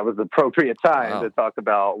felt like that was the appropriate time to talk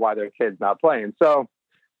about why their kid's not playing. So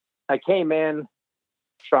I came in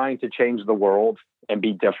trying to change the world and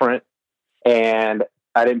be different, and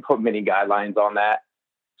I didn't put many guidelines on that.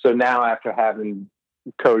 So now, after having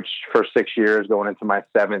coached for 6 years, going into my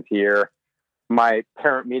 7th year, my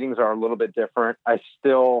parent meetings are a little bit different. I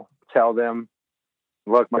still tell them,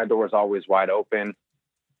 look, my door is always wide open,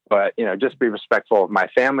 but, just be respectful of my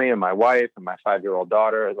family and my wife and my 5-year-old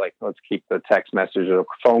daughter. Like, let's keep the text messages or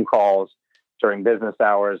phone calls during business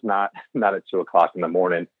hours, not at 2:00 in the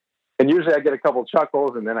morning. And usually I get a couple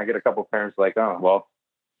chuckles, and then I get a couple parents like, oh, well,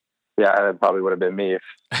 yeah, that probably would have been me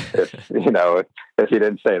if you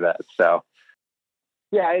didn't say that. So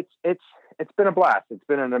yeah, it's been a blast. It's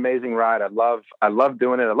been an amazing ride. I love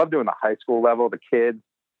doing it. I love doing the high school level. The kids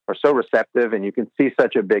are so receptive, and you can see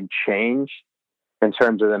such a big change in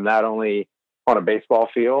terms of them, not only on a baseball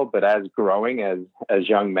field, but as growing as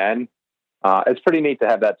young men. It's pretty neat to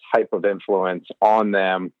have that type of influence on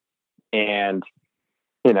them. And,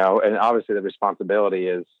 and obviously the responsibility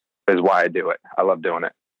is why I do it. I love doing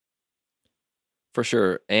it. For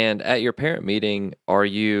sure. And at your parent meeting,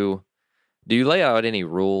 do you lay out any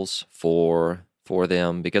rules for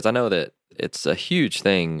them? Because I know that it's a huge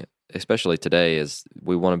thing, especially today, is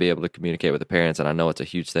we want to be able to communicate with the parents. And I know it's a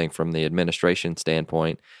huge thing from the administration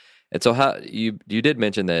standpoint. And so how you did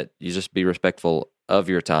mention that you just be respectful of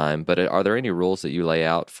your time, but are there any rules that you lay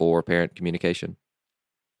out for parent communication?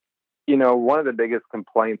 One of the biggest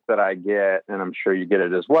complaints that I get, and I'm sure you get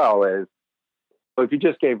it as well, is if you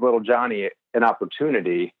just gave little Johnny an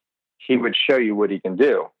opportunity, he would show you what he can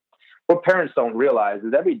do. What parents don't realize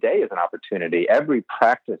is every day is an opportunity. Every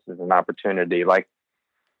practice is an opportunity. Like,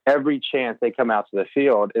 every chance they come out to the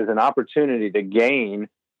field is an opportunity to gain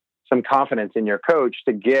some confidence in your coach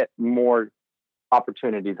to get more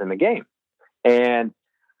opportunities in the game. And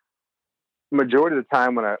majority of the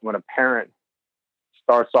time when a parent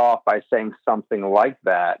starts off by saying something like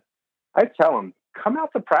that, I tell them, come out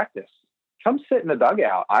to practice. Come sit in the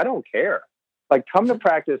dugout. I don't care. Like, come to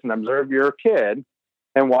practice and observe your kid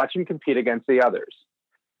and watch him compete against the others.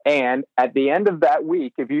 And at the end of that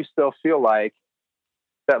week, if you still feel like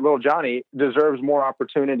that little Johnny deserves more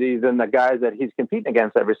opportunities than the guys that he's competing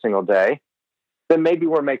against every single day, then maybe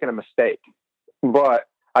we're making a mistake. But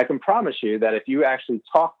I can promise you that if you actually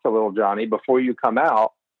talk to little Johnny before you come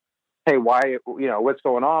out, hey, why, what's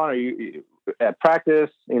going on? Are you at practice?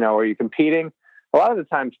 Are you competing? A lot of the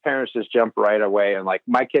times parents just jump right away and like,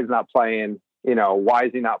 my kid's not playing, why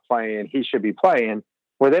is he not playing? He should be playing,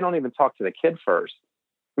 where they don't even talk to the kid first.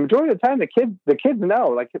 The majority of the time, the kids know,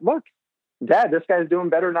 like, look, Dad, this guy's doing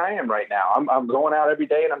better than I am right now. I'm going out every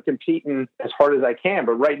day and I'm competing as hard as I can.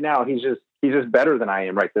 But right now, he's just better than I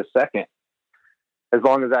am right this second. As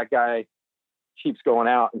long as that guy keeps going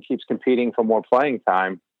out and keeps competing for more playing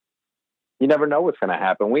time, you never know what's going to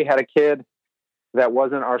happen. We had a kid that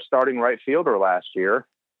wasn't our starting right fielder last year.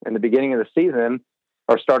 In the beginning of the season,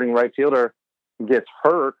 our starting right fielder gets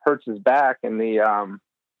hurts his back in the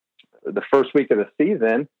first week of the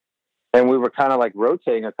season. And we were kind of like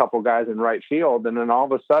rotating a couple guys in right field. And then all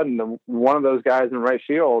of a sudden, one of those guys in right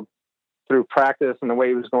field, through practice and the way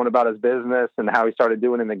he was going about his business and how he started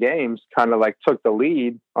doing in the games, kind of like took the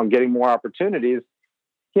lead on getting more opportunities.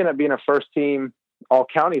 He ended up being a first team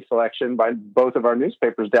all-county selection by both of our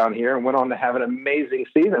newspapers down here and went on to have an amazing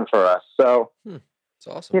season for us. So, it's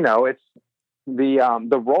awesome. It's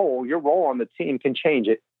the role, your role on the team can change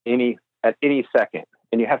at any second.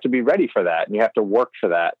 And you have to be ready for that. And you have to work for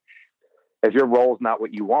that. If your role is not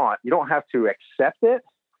what you want, you don't have to accept it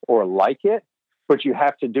or like it, but you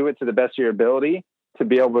have to do it to the best of your ability to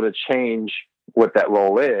be able to change what that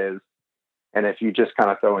role is. And if you just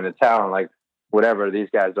kind of throw in the towel and like, whatever, these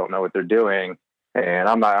guys don't know what they're doing, and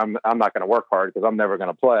I'm not going to work hard because I'm never going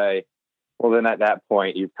to play. Well, then at that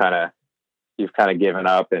point, you've kind of given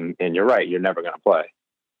up, and you're right, you're never going to play.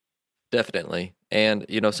 Definitely. And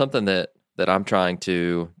something that I'm trying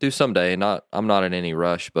to do someday, I'm not in any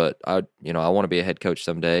rush, but I want to be a head coach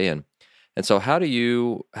someday. And And so how do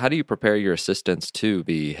you prepare your assistants to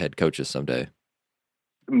be head coaches someday?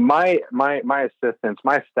 My assistants,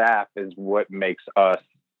 my staff is what makes us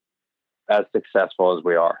as successful as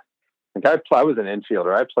we are. Like I was an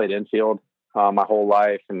infielder. I played infield my whole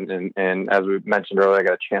life. And as we mentioned earlier, I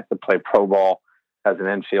got a chance to play pro ball as an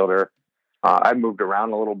infielder. I moved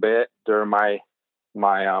around a little bit during my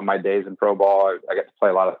days in pro ball. I got to play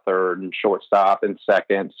a lot of third and shortstop and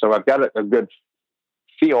second. So I've got a good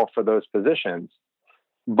feel for those positions.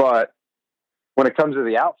 But when it comes to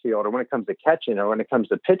the outfield, or when it comes to catching, or when it comes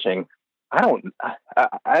to pitching,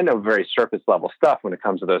 I know very surface level stuff when it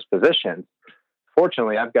comes to those positions.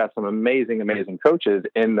 Fortunately, I've got some amazing coaches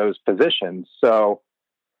in those positions. So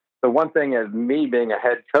the one thing as me being a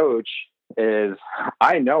head coach is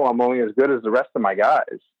I know I'm only as good as the rest of my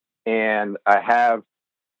guys. And I have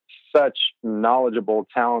such knowledgeable,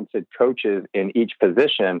 talented coaches in each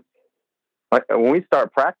position. Like when we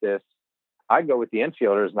start practice, I go with the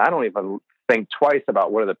infielders and I don't even think twice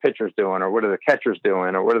about what are the pitchers doing, or what are the catchers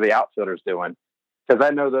doing, or what are the outfielders doing. Because I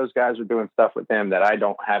know those guys are doing stuff with them that I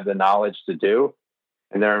don't have the knowledge to do.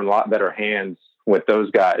 And they're in a lot better hands with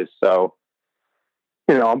those guys. So,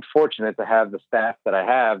 I'm fortunate to have the staff that I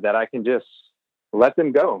have that I can just let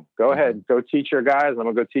them go. Go ahead, go teach your guys. I'm going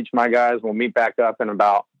to go teach my guys. We'll meet back up in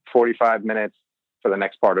about 45 minutes for the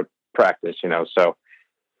next part of practice, So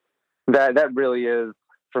that really is,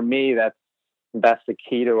 for me, that's the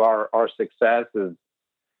key to our success, is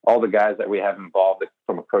all the guys that we have involved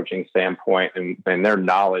from a coaching standpoint, and their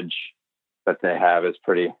knowledge that they have is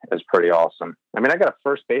pretty awesome. I mean, I got a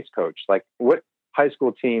first base coach. Like, what high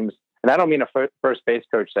school teams, and I don't mean a first base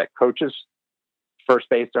coach that coaches first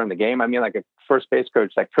base during the game. I mean like a first base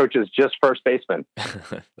coach that coaches just first baseman, works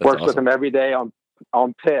awesome with them every day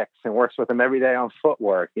on picks, and works with them every day on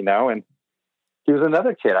footwork, and he was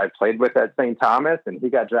another kid I played with at St. Thomas, and he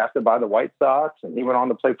got drafted by the White Sox, and he went on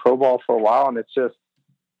to play pro ball for a while. And it's just,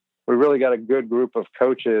 we really got a good group of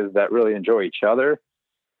coaches that really enjoy each other,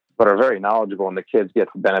 but are very knowledgeable, and the kids get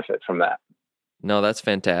to benefit from that. No, that's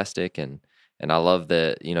fantastic. And I love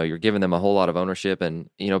that, you're giving them a whole lot of ownership, and,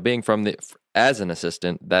 being as an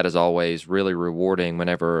assistant, that is always really rewarding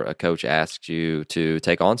whenever a coach asks you to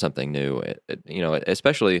take on something new,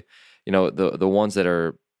 especially, the ones that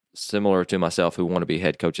are similar to myself who want to be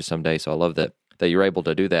head coaches someday. So I love that you're able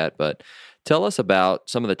to do that. But tell us about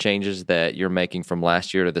some of the changes that you're making from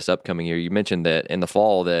last year to this upcoming year. You mentioned that in the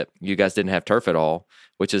fall that you guys didn't have turf at all,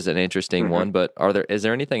 which is an interesting one. But is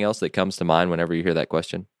there anything else that comes to mind whenever you hear that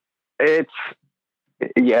question?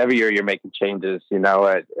 Every year you're making changes.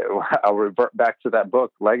 I'll revert back to that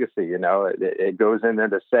book, Legacy. It goes in there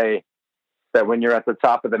to say that when you're at the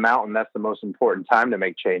top of the mountain, that's the most important time to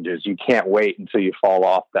make changes. You can't wait until you fall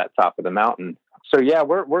off that top of the mountain. So yeah,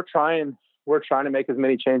 we're trying to make as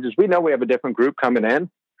many changes. We know we have a different group coming in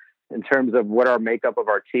terms of what our makeup of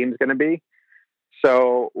our team is going to be.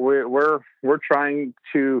 So we're trying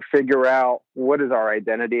to figure out what is our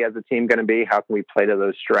identity as a team going to be. How can we play to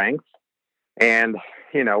those strengths? And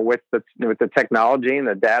with the technology and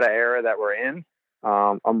the data era that we're in,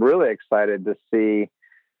 I'm really excited to see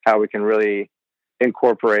how we can really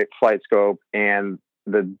incorporate FlightScope and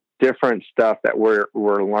the different stuff that we're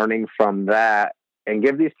learning from that, and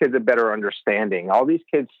give these kids a better understanding. All these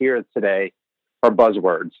kids here today are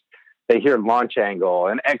buzzwords. They hear launch angle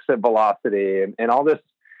and exit velocity and all this,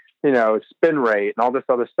 spin rate and all this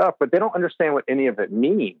other stuff, but they don't understand what any of it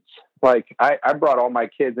means. Like I brought all my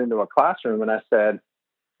kids into a classroom and I said,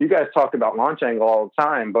 you guys talk about launch angle all the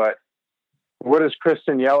time, but what is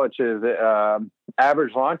Christian Yelich's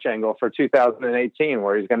average launch angle for 2018,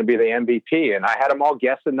 where he's going to be the MVP? And I had them all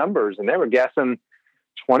guessing numbers, and they were guessing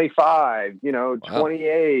 25, wow,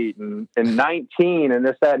 28 and 19 and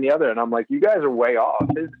this, that, and the other. And I'm like, you guys are way off.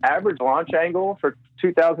 His average launch angle for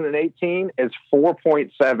 2018 is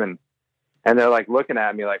 4.7. And they're like looking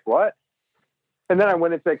at me like, what? And then I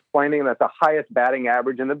went into explaining that the highest batting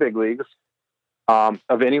average in the big leagues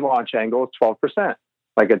of any launch angle is 12%.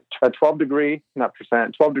 Like a 12 degree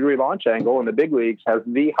launch angle in the big leagues has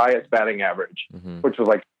the highest batting average, which was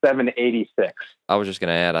like 786. I was just going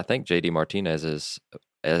to add, I think JD Martinez is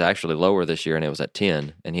actually lower this year, and it was at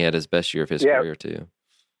 10, and he had his best year of his career too.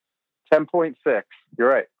 10.6. You're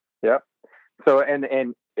right. Yep. So,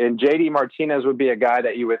 and JD Martinez would be a guy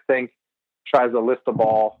that you would think tries to lift the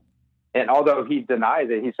ball. And although he denies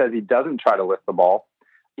it, he says he doesn't try to lift the ball.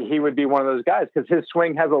 He would be one of those guys because his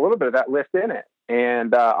swing has a little bit of that lift in it.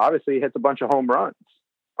 And obviously he hits a bunch of home runs.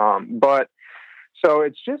 But so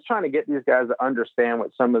it's just trying to get these guys to understand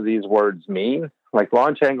what some of these words mean. Like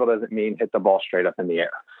launch angle doesn't mean hit the ball straight up in the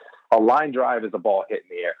air. A line drive is a ball hit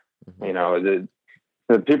in the air.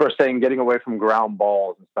 People are saying getting away from ground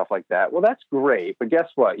balls and stuff like that. Well, that's great, but guess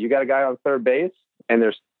what? You got a guy on third base, and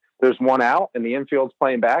there's one out, and the infield's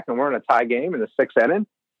playing back, and we're in a tie game in the sixth inning.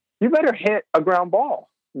 You better hit a ground ball.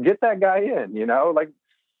 Get that guy in.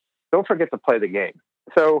 Don't forget to play the game.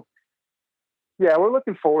 So, yeah, we're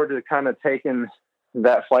looking forward to kind of taking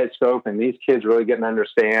that flight scope and these kids really getting to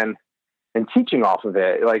understand and teaching off of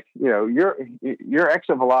it. Your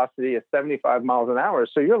exit velocity is 75 miles an hour.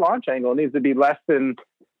 So your launch angle needs to be less than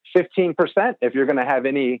 15% if you're going to have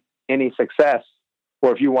any success,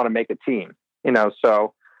 or if you want to make a team,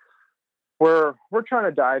 so we're trying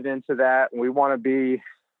to dive into that. And we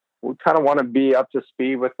kind of want to be up to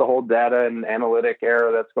speed with the whole data and analytic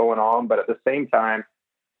era that's going on. But at the same time,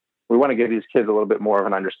 we want to give these kids a little bit more of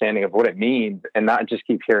an understanding of what it means, and not just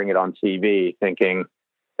keep hearing it on TV thinking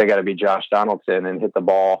they got to be Josh Donaldson and hit the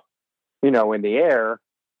ball, in the air,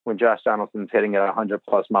 when Josh Donaldson's hitting at 100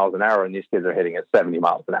 plus miles an hour and these kids are hitting at 70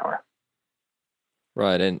 miles an hour.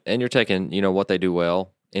 Right. And you're taking, what they do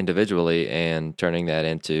well individually and turning that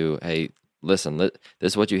into, hey, listen, this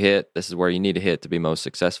is what you hit. This is where you need to hit to be most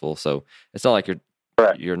successful. So it's not like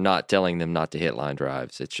you're not telling them not to hit line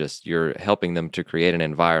drives. It's just you're helping them to create an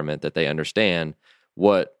environment that they understand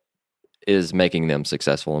what is making them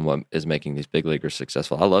successful and what is making these big leaguers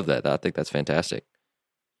successful. I love that. I think that's fantastic.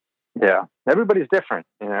 Yeah, everybody's different.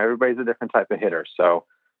 Everybody's a different type of hitter. So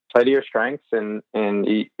play to your strengths, and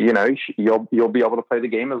you'll be able to play the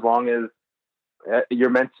game as long as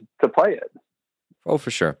you're meant to play it. Oh,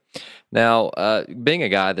 for sure. Now, being a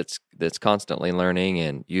guy that's constantly learning,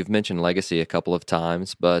 and you've mentioned legacy a couple of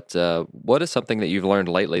times, but what is something that you've learned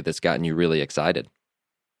lately that's gotten you really excited?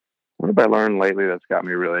 What have I learned lately that's got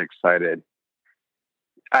me really excited?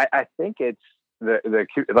 I think it's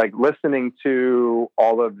the listening to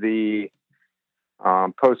all of the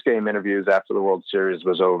post-game interviews after the World Series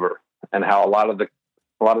was over, and how a lot of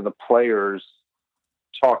the players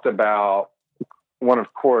talked about one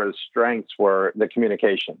of Cora's strengths were the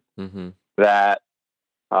communication. Mm-hmm. That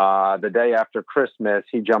the day after Christmas,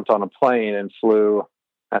 he jumped on a plane and flew,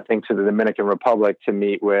 I think, to the Dominican Republic to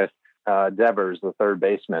meet with Devers, the third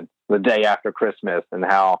baseman, the day after Christmas, and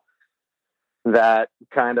how that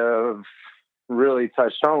kind of really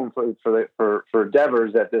touched home for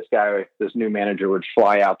Devers, that this new manager would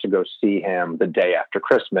fly out to go see him the day after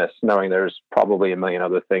Christmas, knowing there's probably a million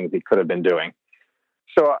other things he could have been doing.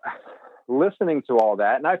 So listening to all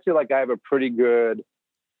that, and I feel like I have a pretty good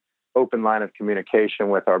open line of communication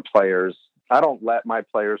with our players. I don't let my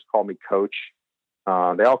players call me coach. They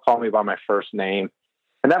all call me by my first name.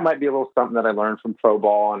 And that might be a little something that I learned from pro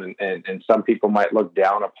ball, and some people might look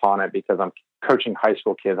down upon it because I'm coaching high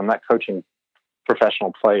school kids. I'm not coaching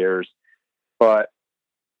professional players. But,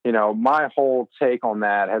 my whole take on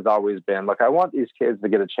that has always been, look, I want these kids to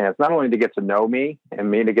get a chance, not only to get to know me and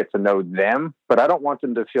me to get to know them, but I don't want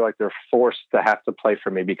them to feel like they're forced to have to play for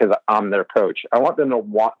me because I'm their coach. I want them to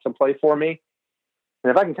want to play for me.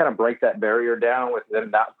 And if I can kind of break that barrier down with them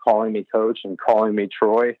not calling me coach and calling me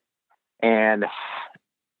Troy, and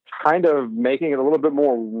kind of making it a little bit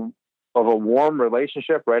more of a warm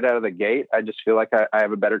relationship right out of the gate, I just feel like I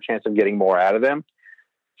have a better chance of getting more out of them.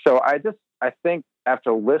 So I think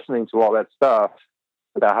after listening to all that stuff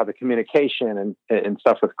about how the communication and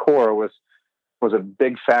stuff with Cora was a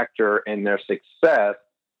big factor in their success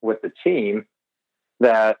with the team,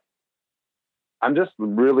 that I'm just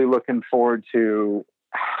really looking forward to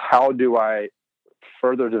how do I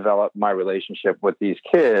further develop my relationship with these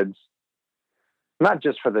kids, not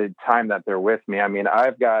just for the time that they're with me. I mean,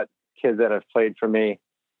 I've got kids that have played for me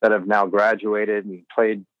that have now graduated and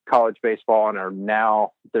played college baseball and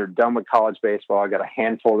they're done with college baseball. I got a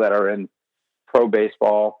handful that are in pro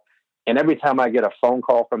baseball. And every time I get a phone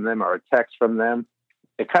call from them or a text from them,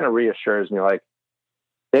 it kind of reassures me, like,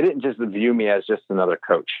 they didn't just view me as just another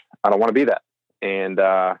coach. I don't want to be that. And,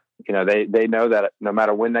 they know that no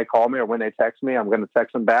matter when they call me or when they text me, I'm going to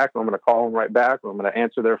text them back, or I'm going to call them right back, or I'm going to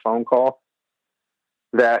answer their phone call.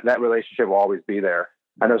 That relationship will always be there.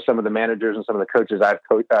 I know some of the managers and some of the coaches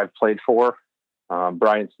I've played for.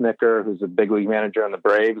 Brian Snicker, who's a big league manager on the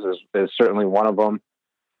Braves, is certainly one of them.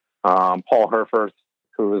 Paul Herfurth,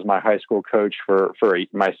 who was my high school coach for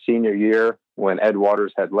my senior year when Ed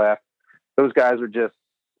Waters had left. Those guys are just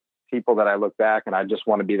people that I look back and I just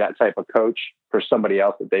want to be that type of coach for somebody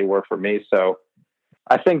else that they were for me. So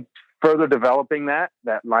I think further developing that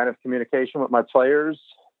line of communication with my players,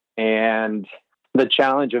 and the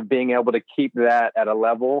challenge of being able to keep that at a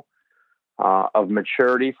level of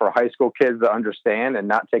maturity for high school kids to understand and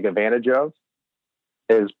not take advantage of,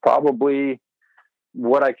 is probably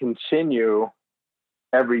what I continue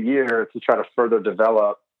every year to try to further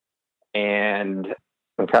develop and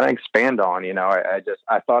kind of expand on. I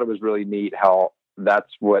thought it was really neat how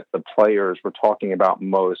that's what the players were talking about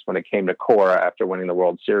most when it came to Cora after winning the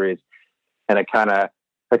World Series. And it kind of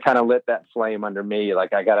lit that flame under me.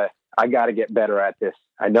 Like, I gotta get better at this.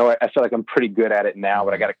 I feel like I'm pretty good at it now,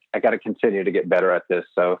 but I gotta continue to get better at this.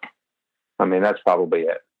 So, I mean, that's probably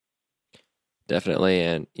it. Definitely.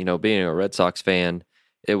 And, being a Red Sox fan,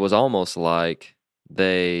 it was almost like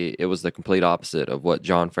it was the complete opposite of what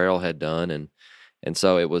John Farrell had done. And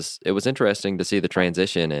so it was interesting to see the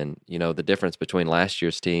transition and, the difference between last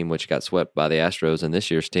year's team, which got swept by the Astros, and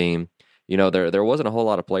this year's team. There wasn't a whole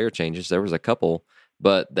lot of player changes. There was a couple,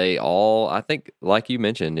 but they all, I think, like you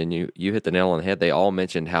mentioned, and you hit the nail on the head, they all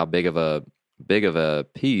mentioned how big of a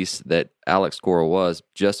piece that Alex Cora was,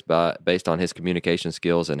 just based on his communication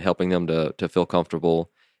skills and helping them to feel comfortable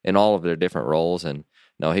in all of their different roles. And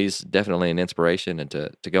no, he's definitely an inspiration, and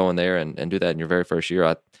to go in there and do that in your very first year,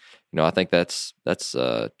 I think that's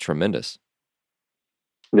tremendous.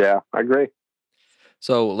 Yeah, I agree.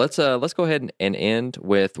 So let's go ahead and end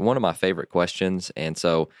with one of my favorite questions. And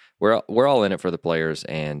so we're all in it for the players,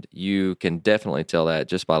 and you can definitely tell that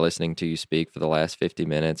just by listening to you speak for the last 50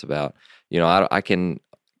 minutes about, I can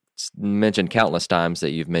mention countless times that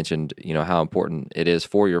you've mentioned, how important it is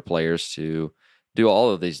for your players to do all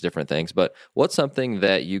of these different things. But what's something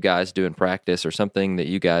that you guys do in practice, or something that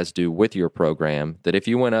you guys do with your program, that if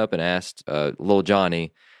you went up and asked little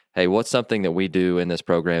Johnny, hey, what's something that we do in this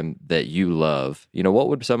program that you love? What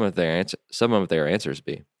would some of their answers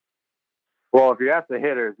be? Well, if you ask the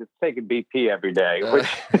hitters, it's taking BP every day, which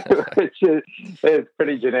is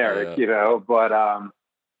pretty generic, But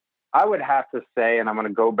I would have to say, and I'm going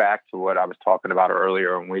to go back to what I was talking about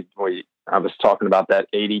earlier, when I was talking about that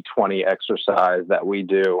 80-20 exercise that we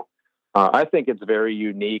do. I think it's very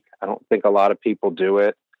unique. I don't think a lot of people do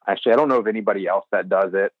it. Actually, I don't know of anybody else that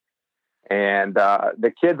does it. And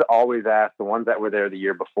the kids always ask, the ones that were there the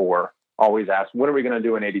year before, always ask, when are we going to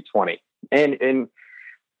do an 80-20? And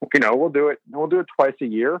we'll do it twice a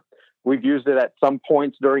year. We've used it at some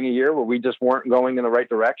points during a year where we just weren't going in the right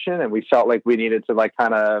direction, and we felt like we needed to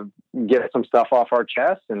kind of get some stuff off our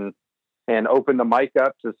chest and open the mic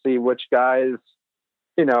up to see which guys,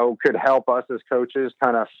 could help us as coaches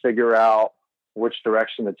kind of figure out which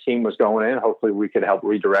direction the team was going in. Hopefully we could help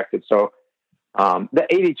redirect it. So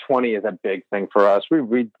the 80-20 is a big thing for us.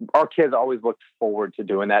 Our kids always look forward to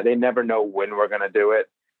doing that. They never know when we're going to do it.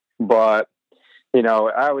 But,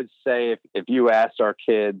 I would say if you asked our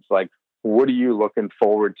kids, like, what are you looking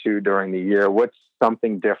forward to during the year? What's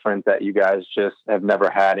something different that you guys just have never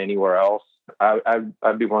had anywhere else?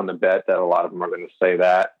 I'd be willing to bet that a lot of them are going to say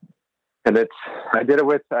that. And I did it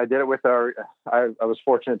with our, I was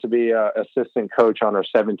fortunate to be assistant coach on our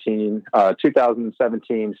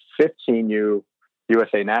 2017 15U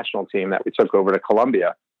USA national team that we took over to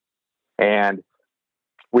Colombia. And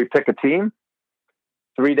we pick a team,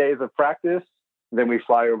 3 days of practice, then we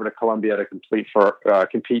fly over to Colombia to compete for a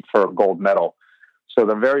gold medal. So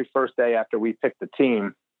the very first day after we picked the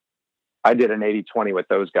team, I did an 80-20 with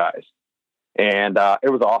those guys. And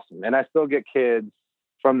it was awesome. And I still get kids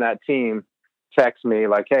from that team text me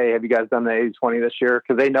like, hey, have you guys done the 80-20 this year?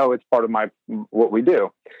 Because they know it's part of what we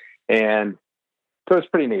do. And so it's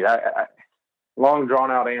pretty neat. I long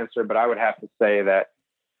drawn out answer, but I would have to say that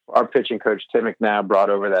our pitching coach, Tim McNabb, brought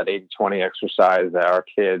over that 80-20 exercise that our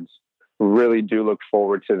kids really do look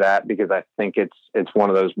forward to, that because I think it's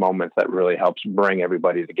one of those moments that really helps bring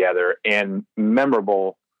everybody together and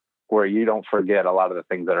memorable, where you don't forget a lot of the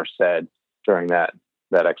things that are said during that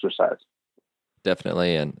exercise.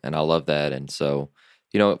 Definitely. And I love that. And so,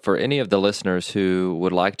 for any of the listeners who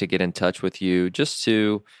would like to get in touch with you, just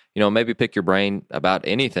to, maybe pick your brain about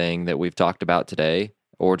anything that we've talked about today,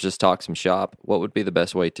 or just talk some shop, what would be the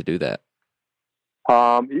best way to do that?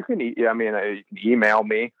 You can email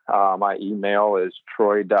me. My email is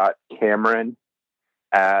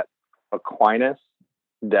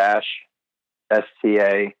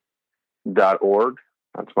troy.cameron@aquinas-sta.org.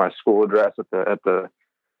 That's my school address at the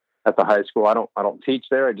high school. I don't teach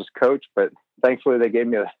there. I just coach, but thankfully they gave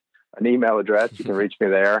me an email address. You can reach me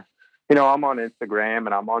there. I'm on Instagram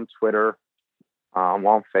and I'm on Twitter. I'm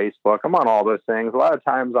on Facebook. I'm on all those things. A lot of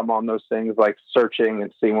times I'm on those things like searching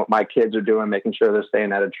and seeing what my kids are doing, making sure they're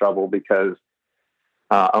staying out of trouble, because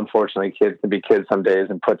unfortunately kids can be kids some days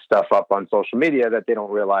and put stuff up on social media that they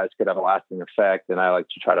don't realize could have a lasting effect. And I like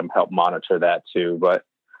to try to help monitor that too. But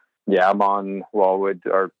yeah, I'm on Wallwood.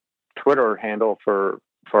 Our Twitter handle for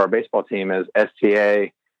our baseball team is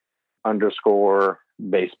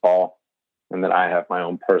STA_baseball. And then I have my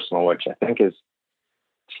own personal, which I think is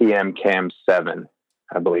TMCam7,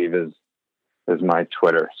 I believe is my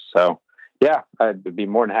Twitter. So yeah, I'd be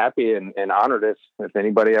more than happy and honored if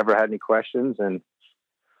anybody ever had any questions, and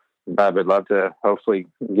I would love to hopefully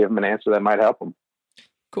give them an answer that might help them.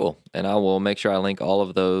 Cool. And I will make sure I link all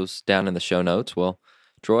of those down in the show notes. Well,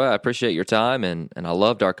 Troy, I appreciate your time, and I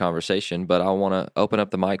loved our conversation, but I want to open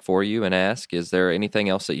up the mic for you and ask, is there anything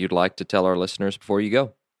else that you'd like to tell our listeners before you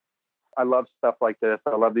go? I love stuff like this.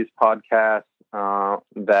 I love these podcasts.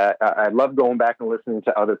 That I love going back and listening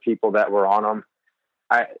to other people that were on them.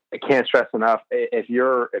 I can't stress enough. If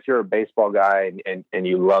you're a baseball guy and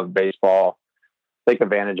you love baseball, take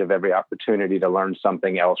advantage of every opportunity to learn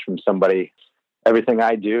something else from somebody. Everything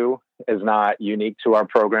I do is not unique to our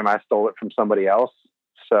program. I stole it from somebody else.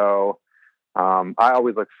 So I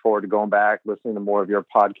always look forward to going back, listening to more of your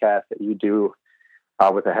podcast that you do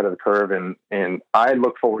with Ahead of the Curve. And I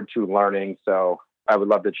look forward to learning. So I would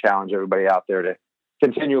love to challenge everybody out there to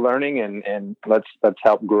continue learning and let's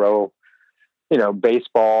help grow,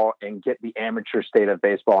 baseball and get the amateur state of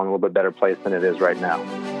baseball in a little bit better place than it is right now.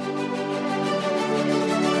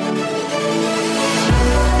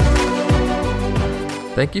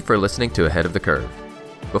 Thank you for listening to Ahead of the Curve.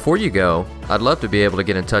 Before you go, I'd love to be able to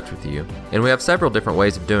get in touch with you, and we have several different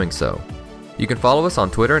ways of doing so. You can follow us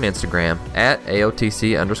on Twitter and Instagram at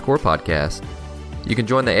AOTC_podcast. You can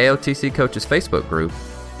join the AOTC Coaches Facebook group,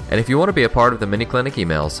 and if you want to be a part of the mini clinic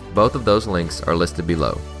emails, both of those links are listed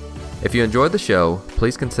below. If you enjoyed the show,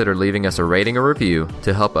 please consider leaving us a rating or review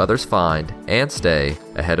to help others find and stay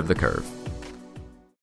ahead of the curve.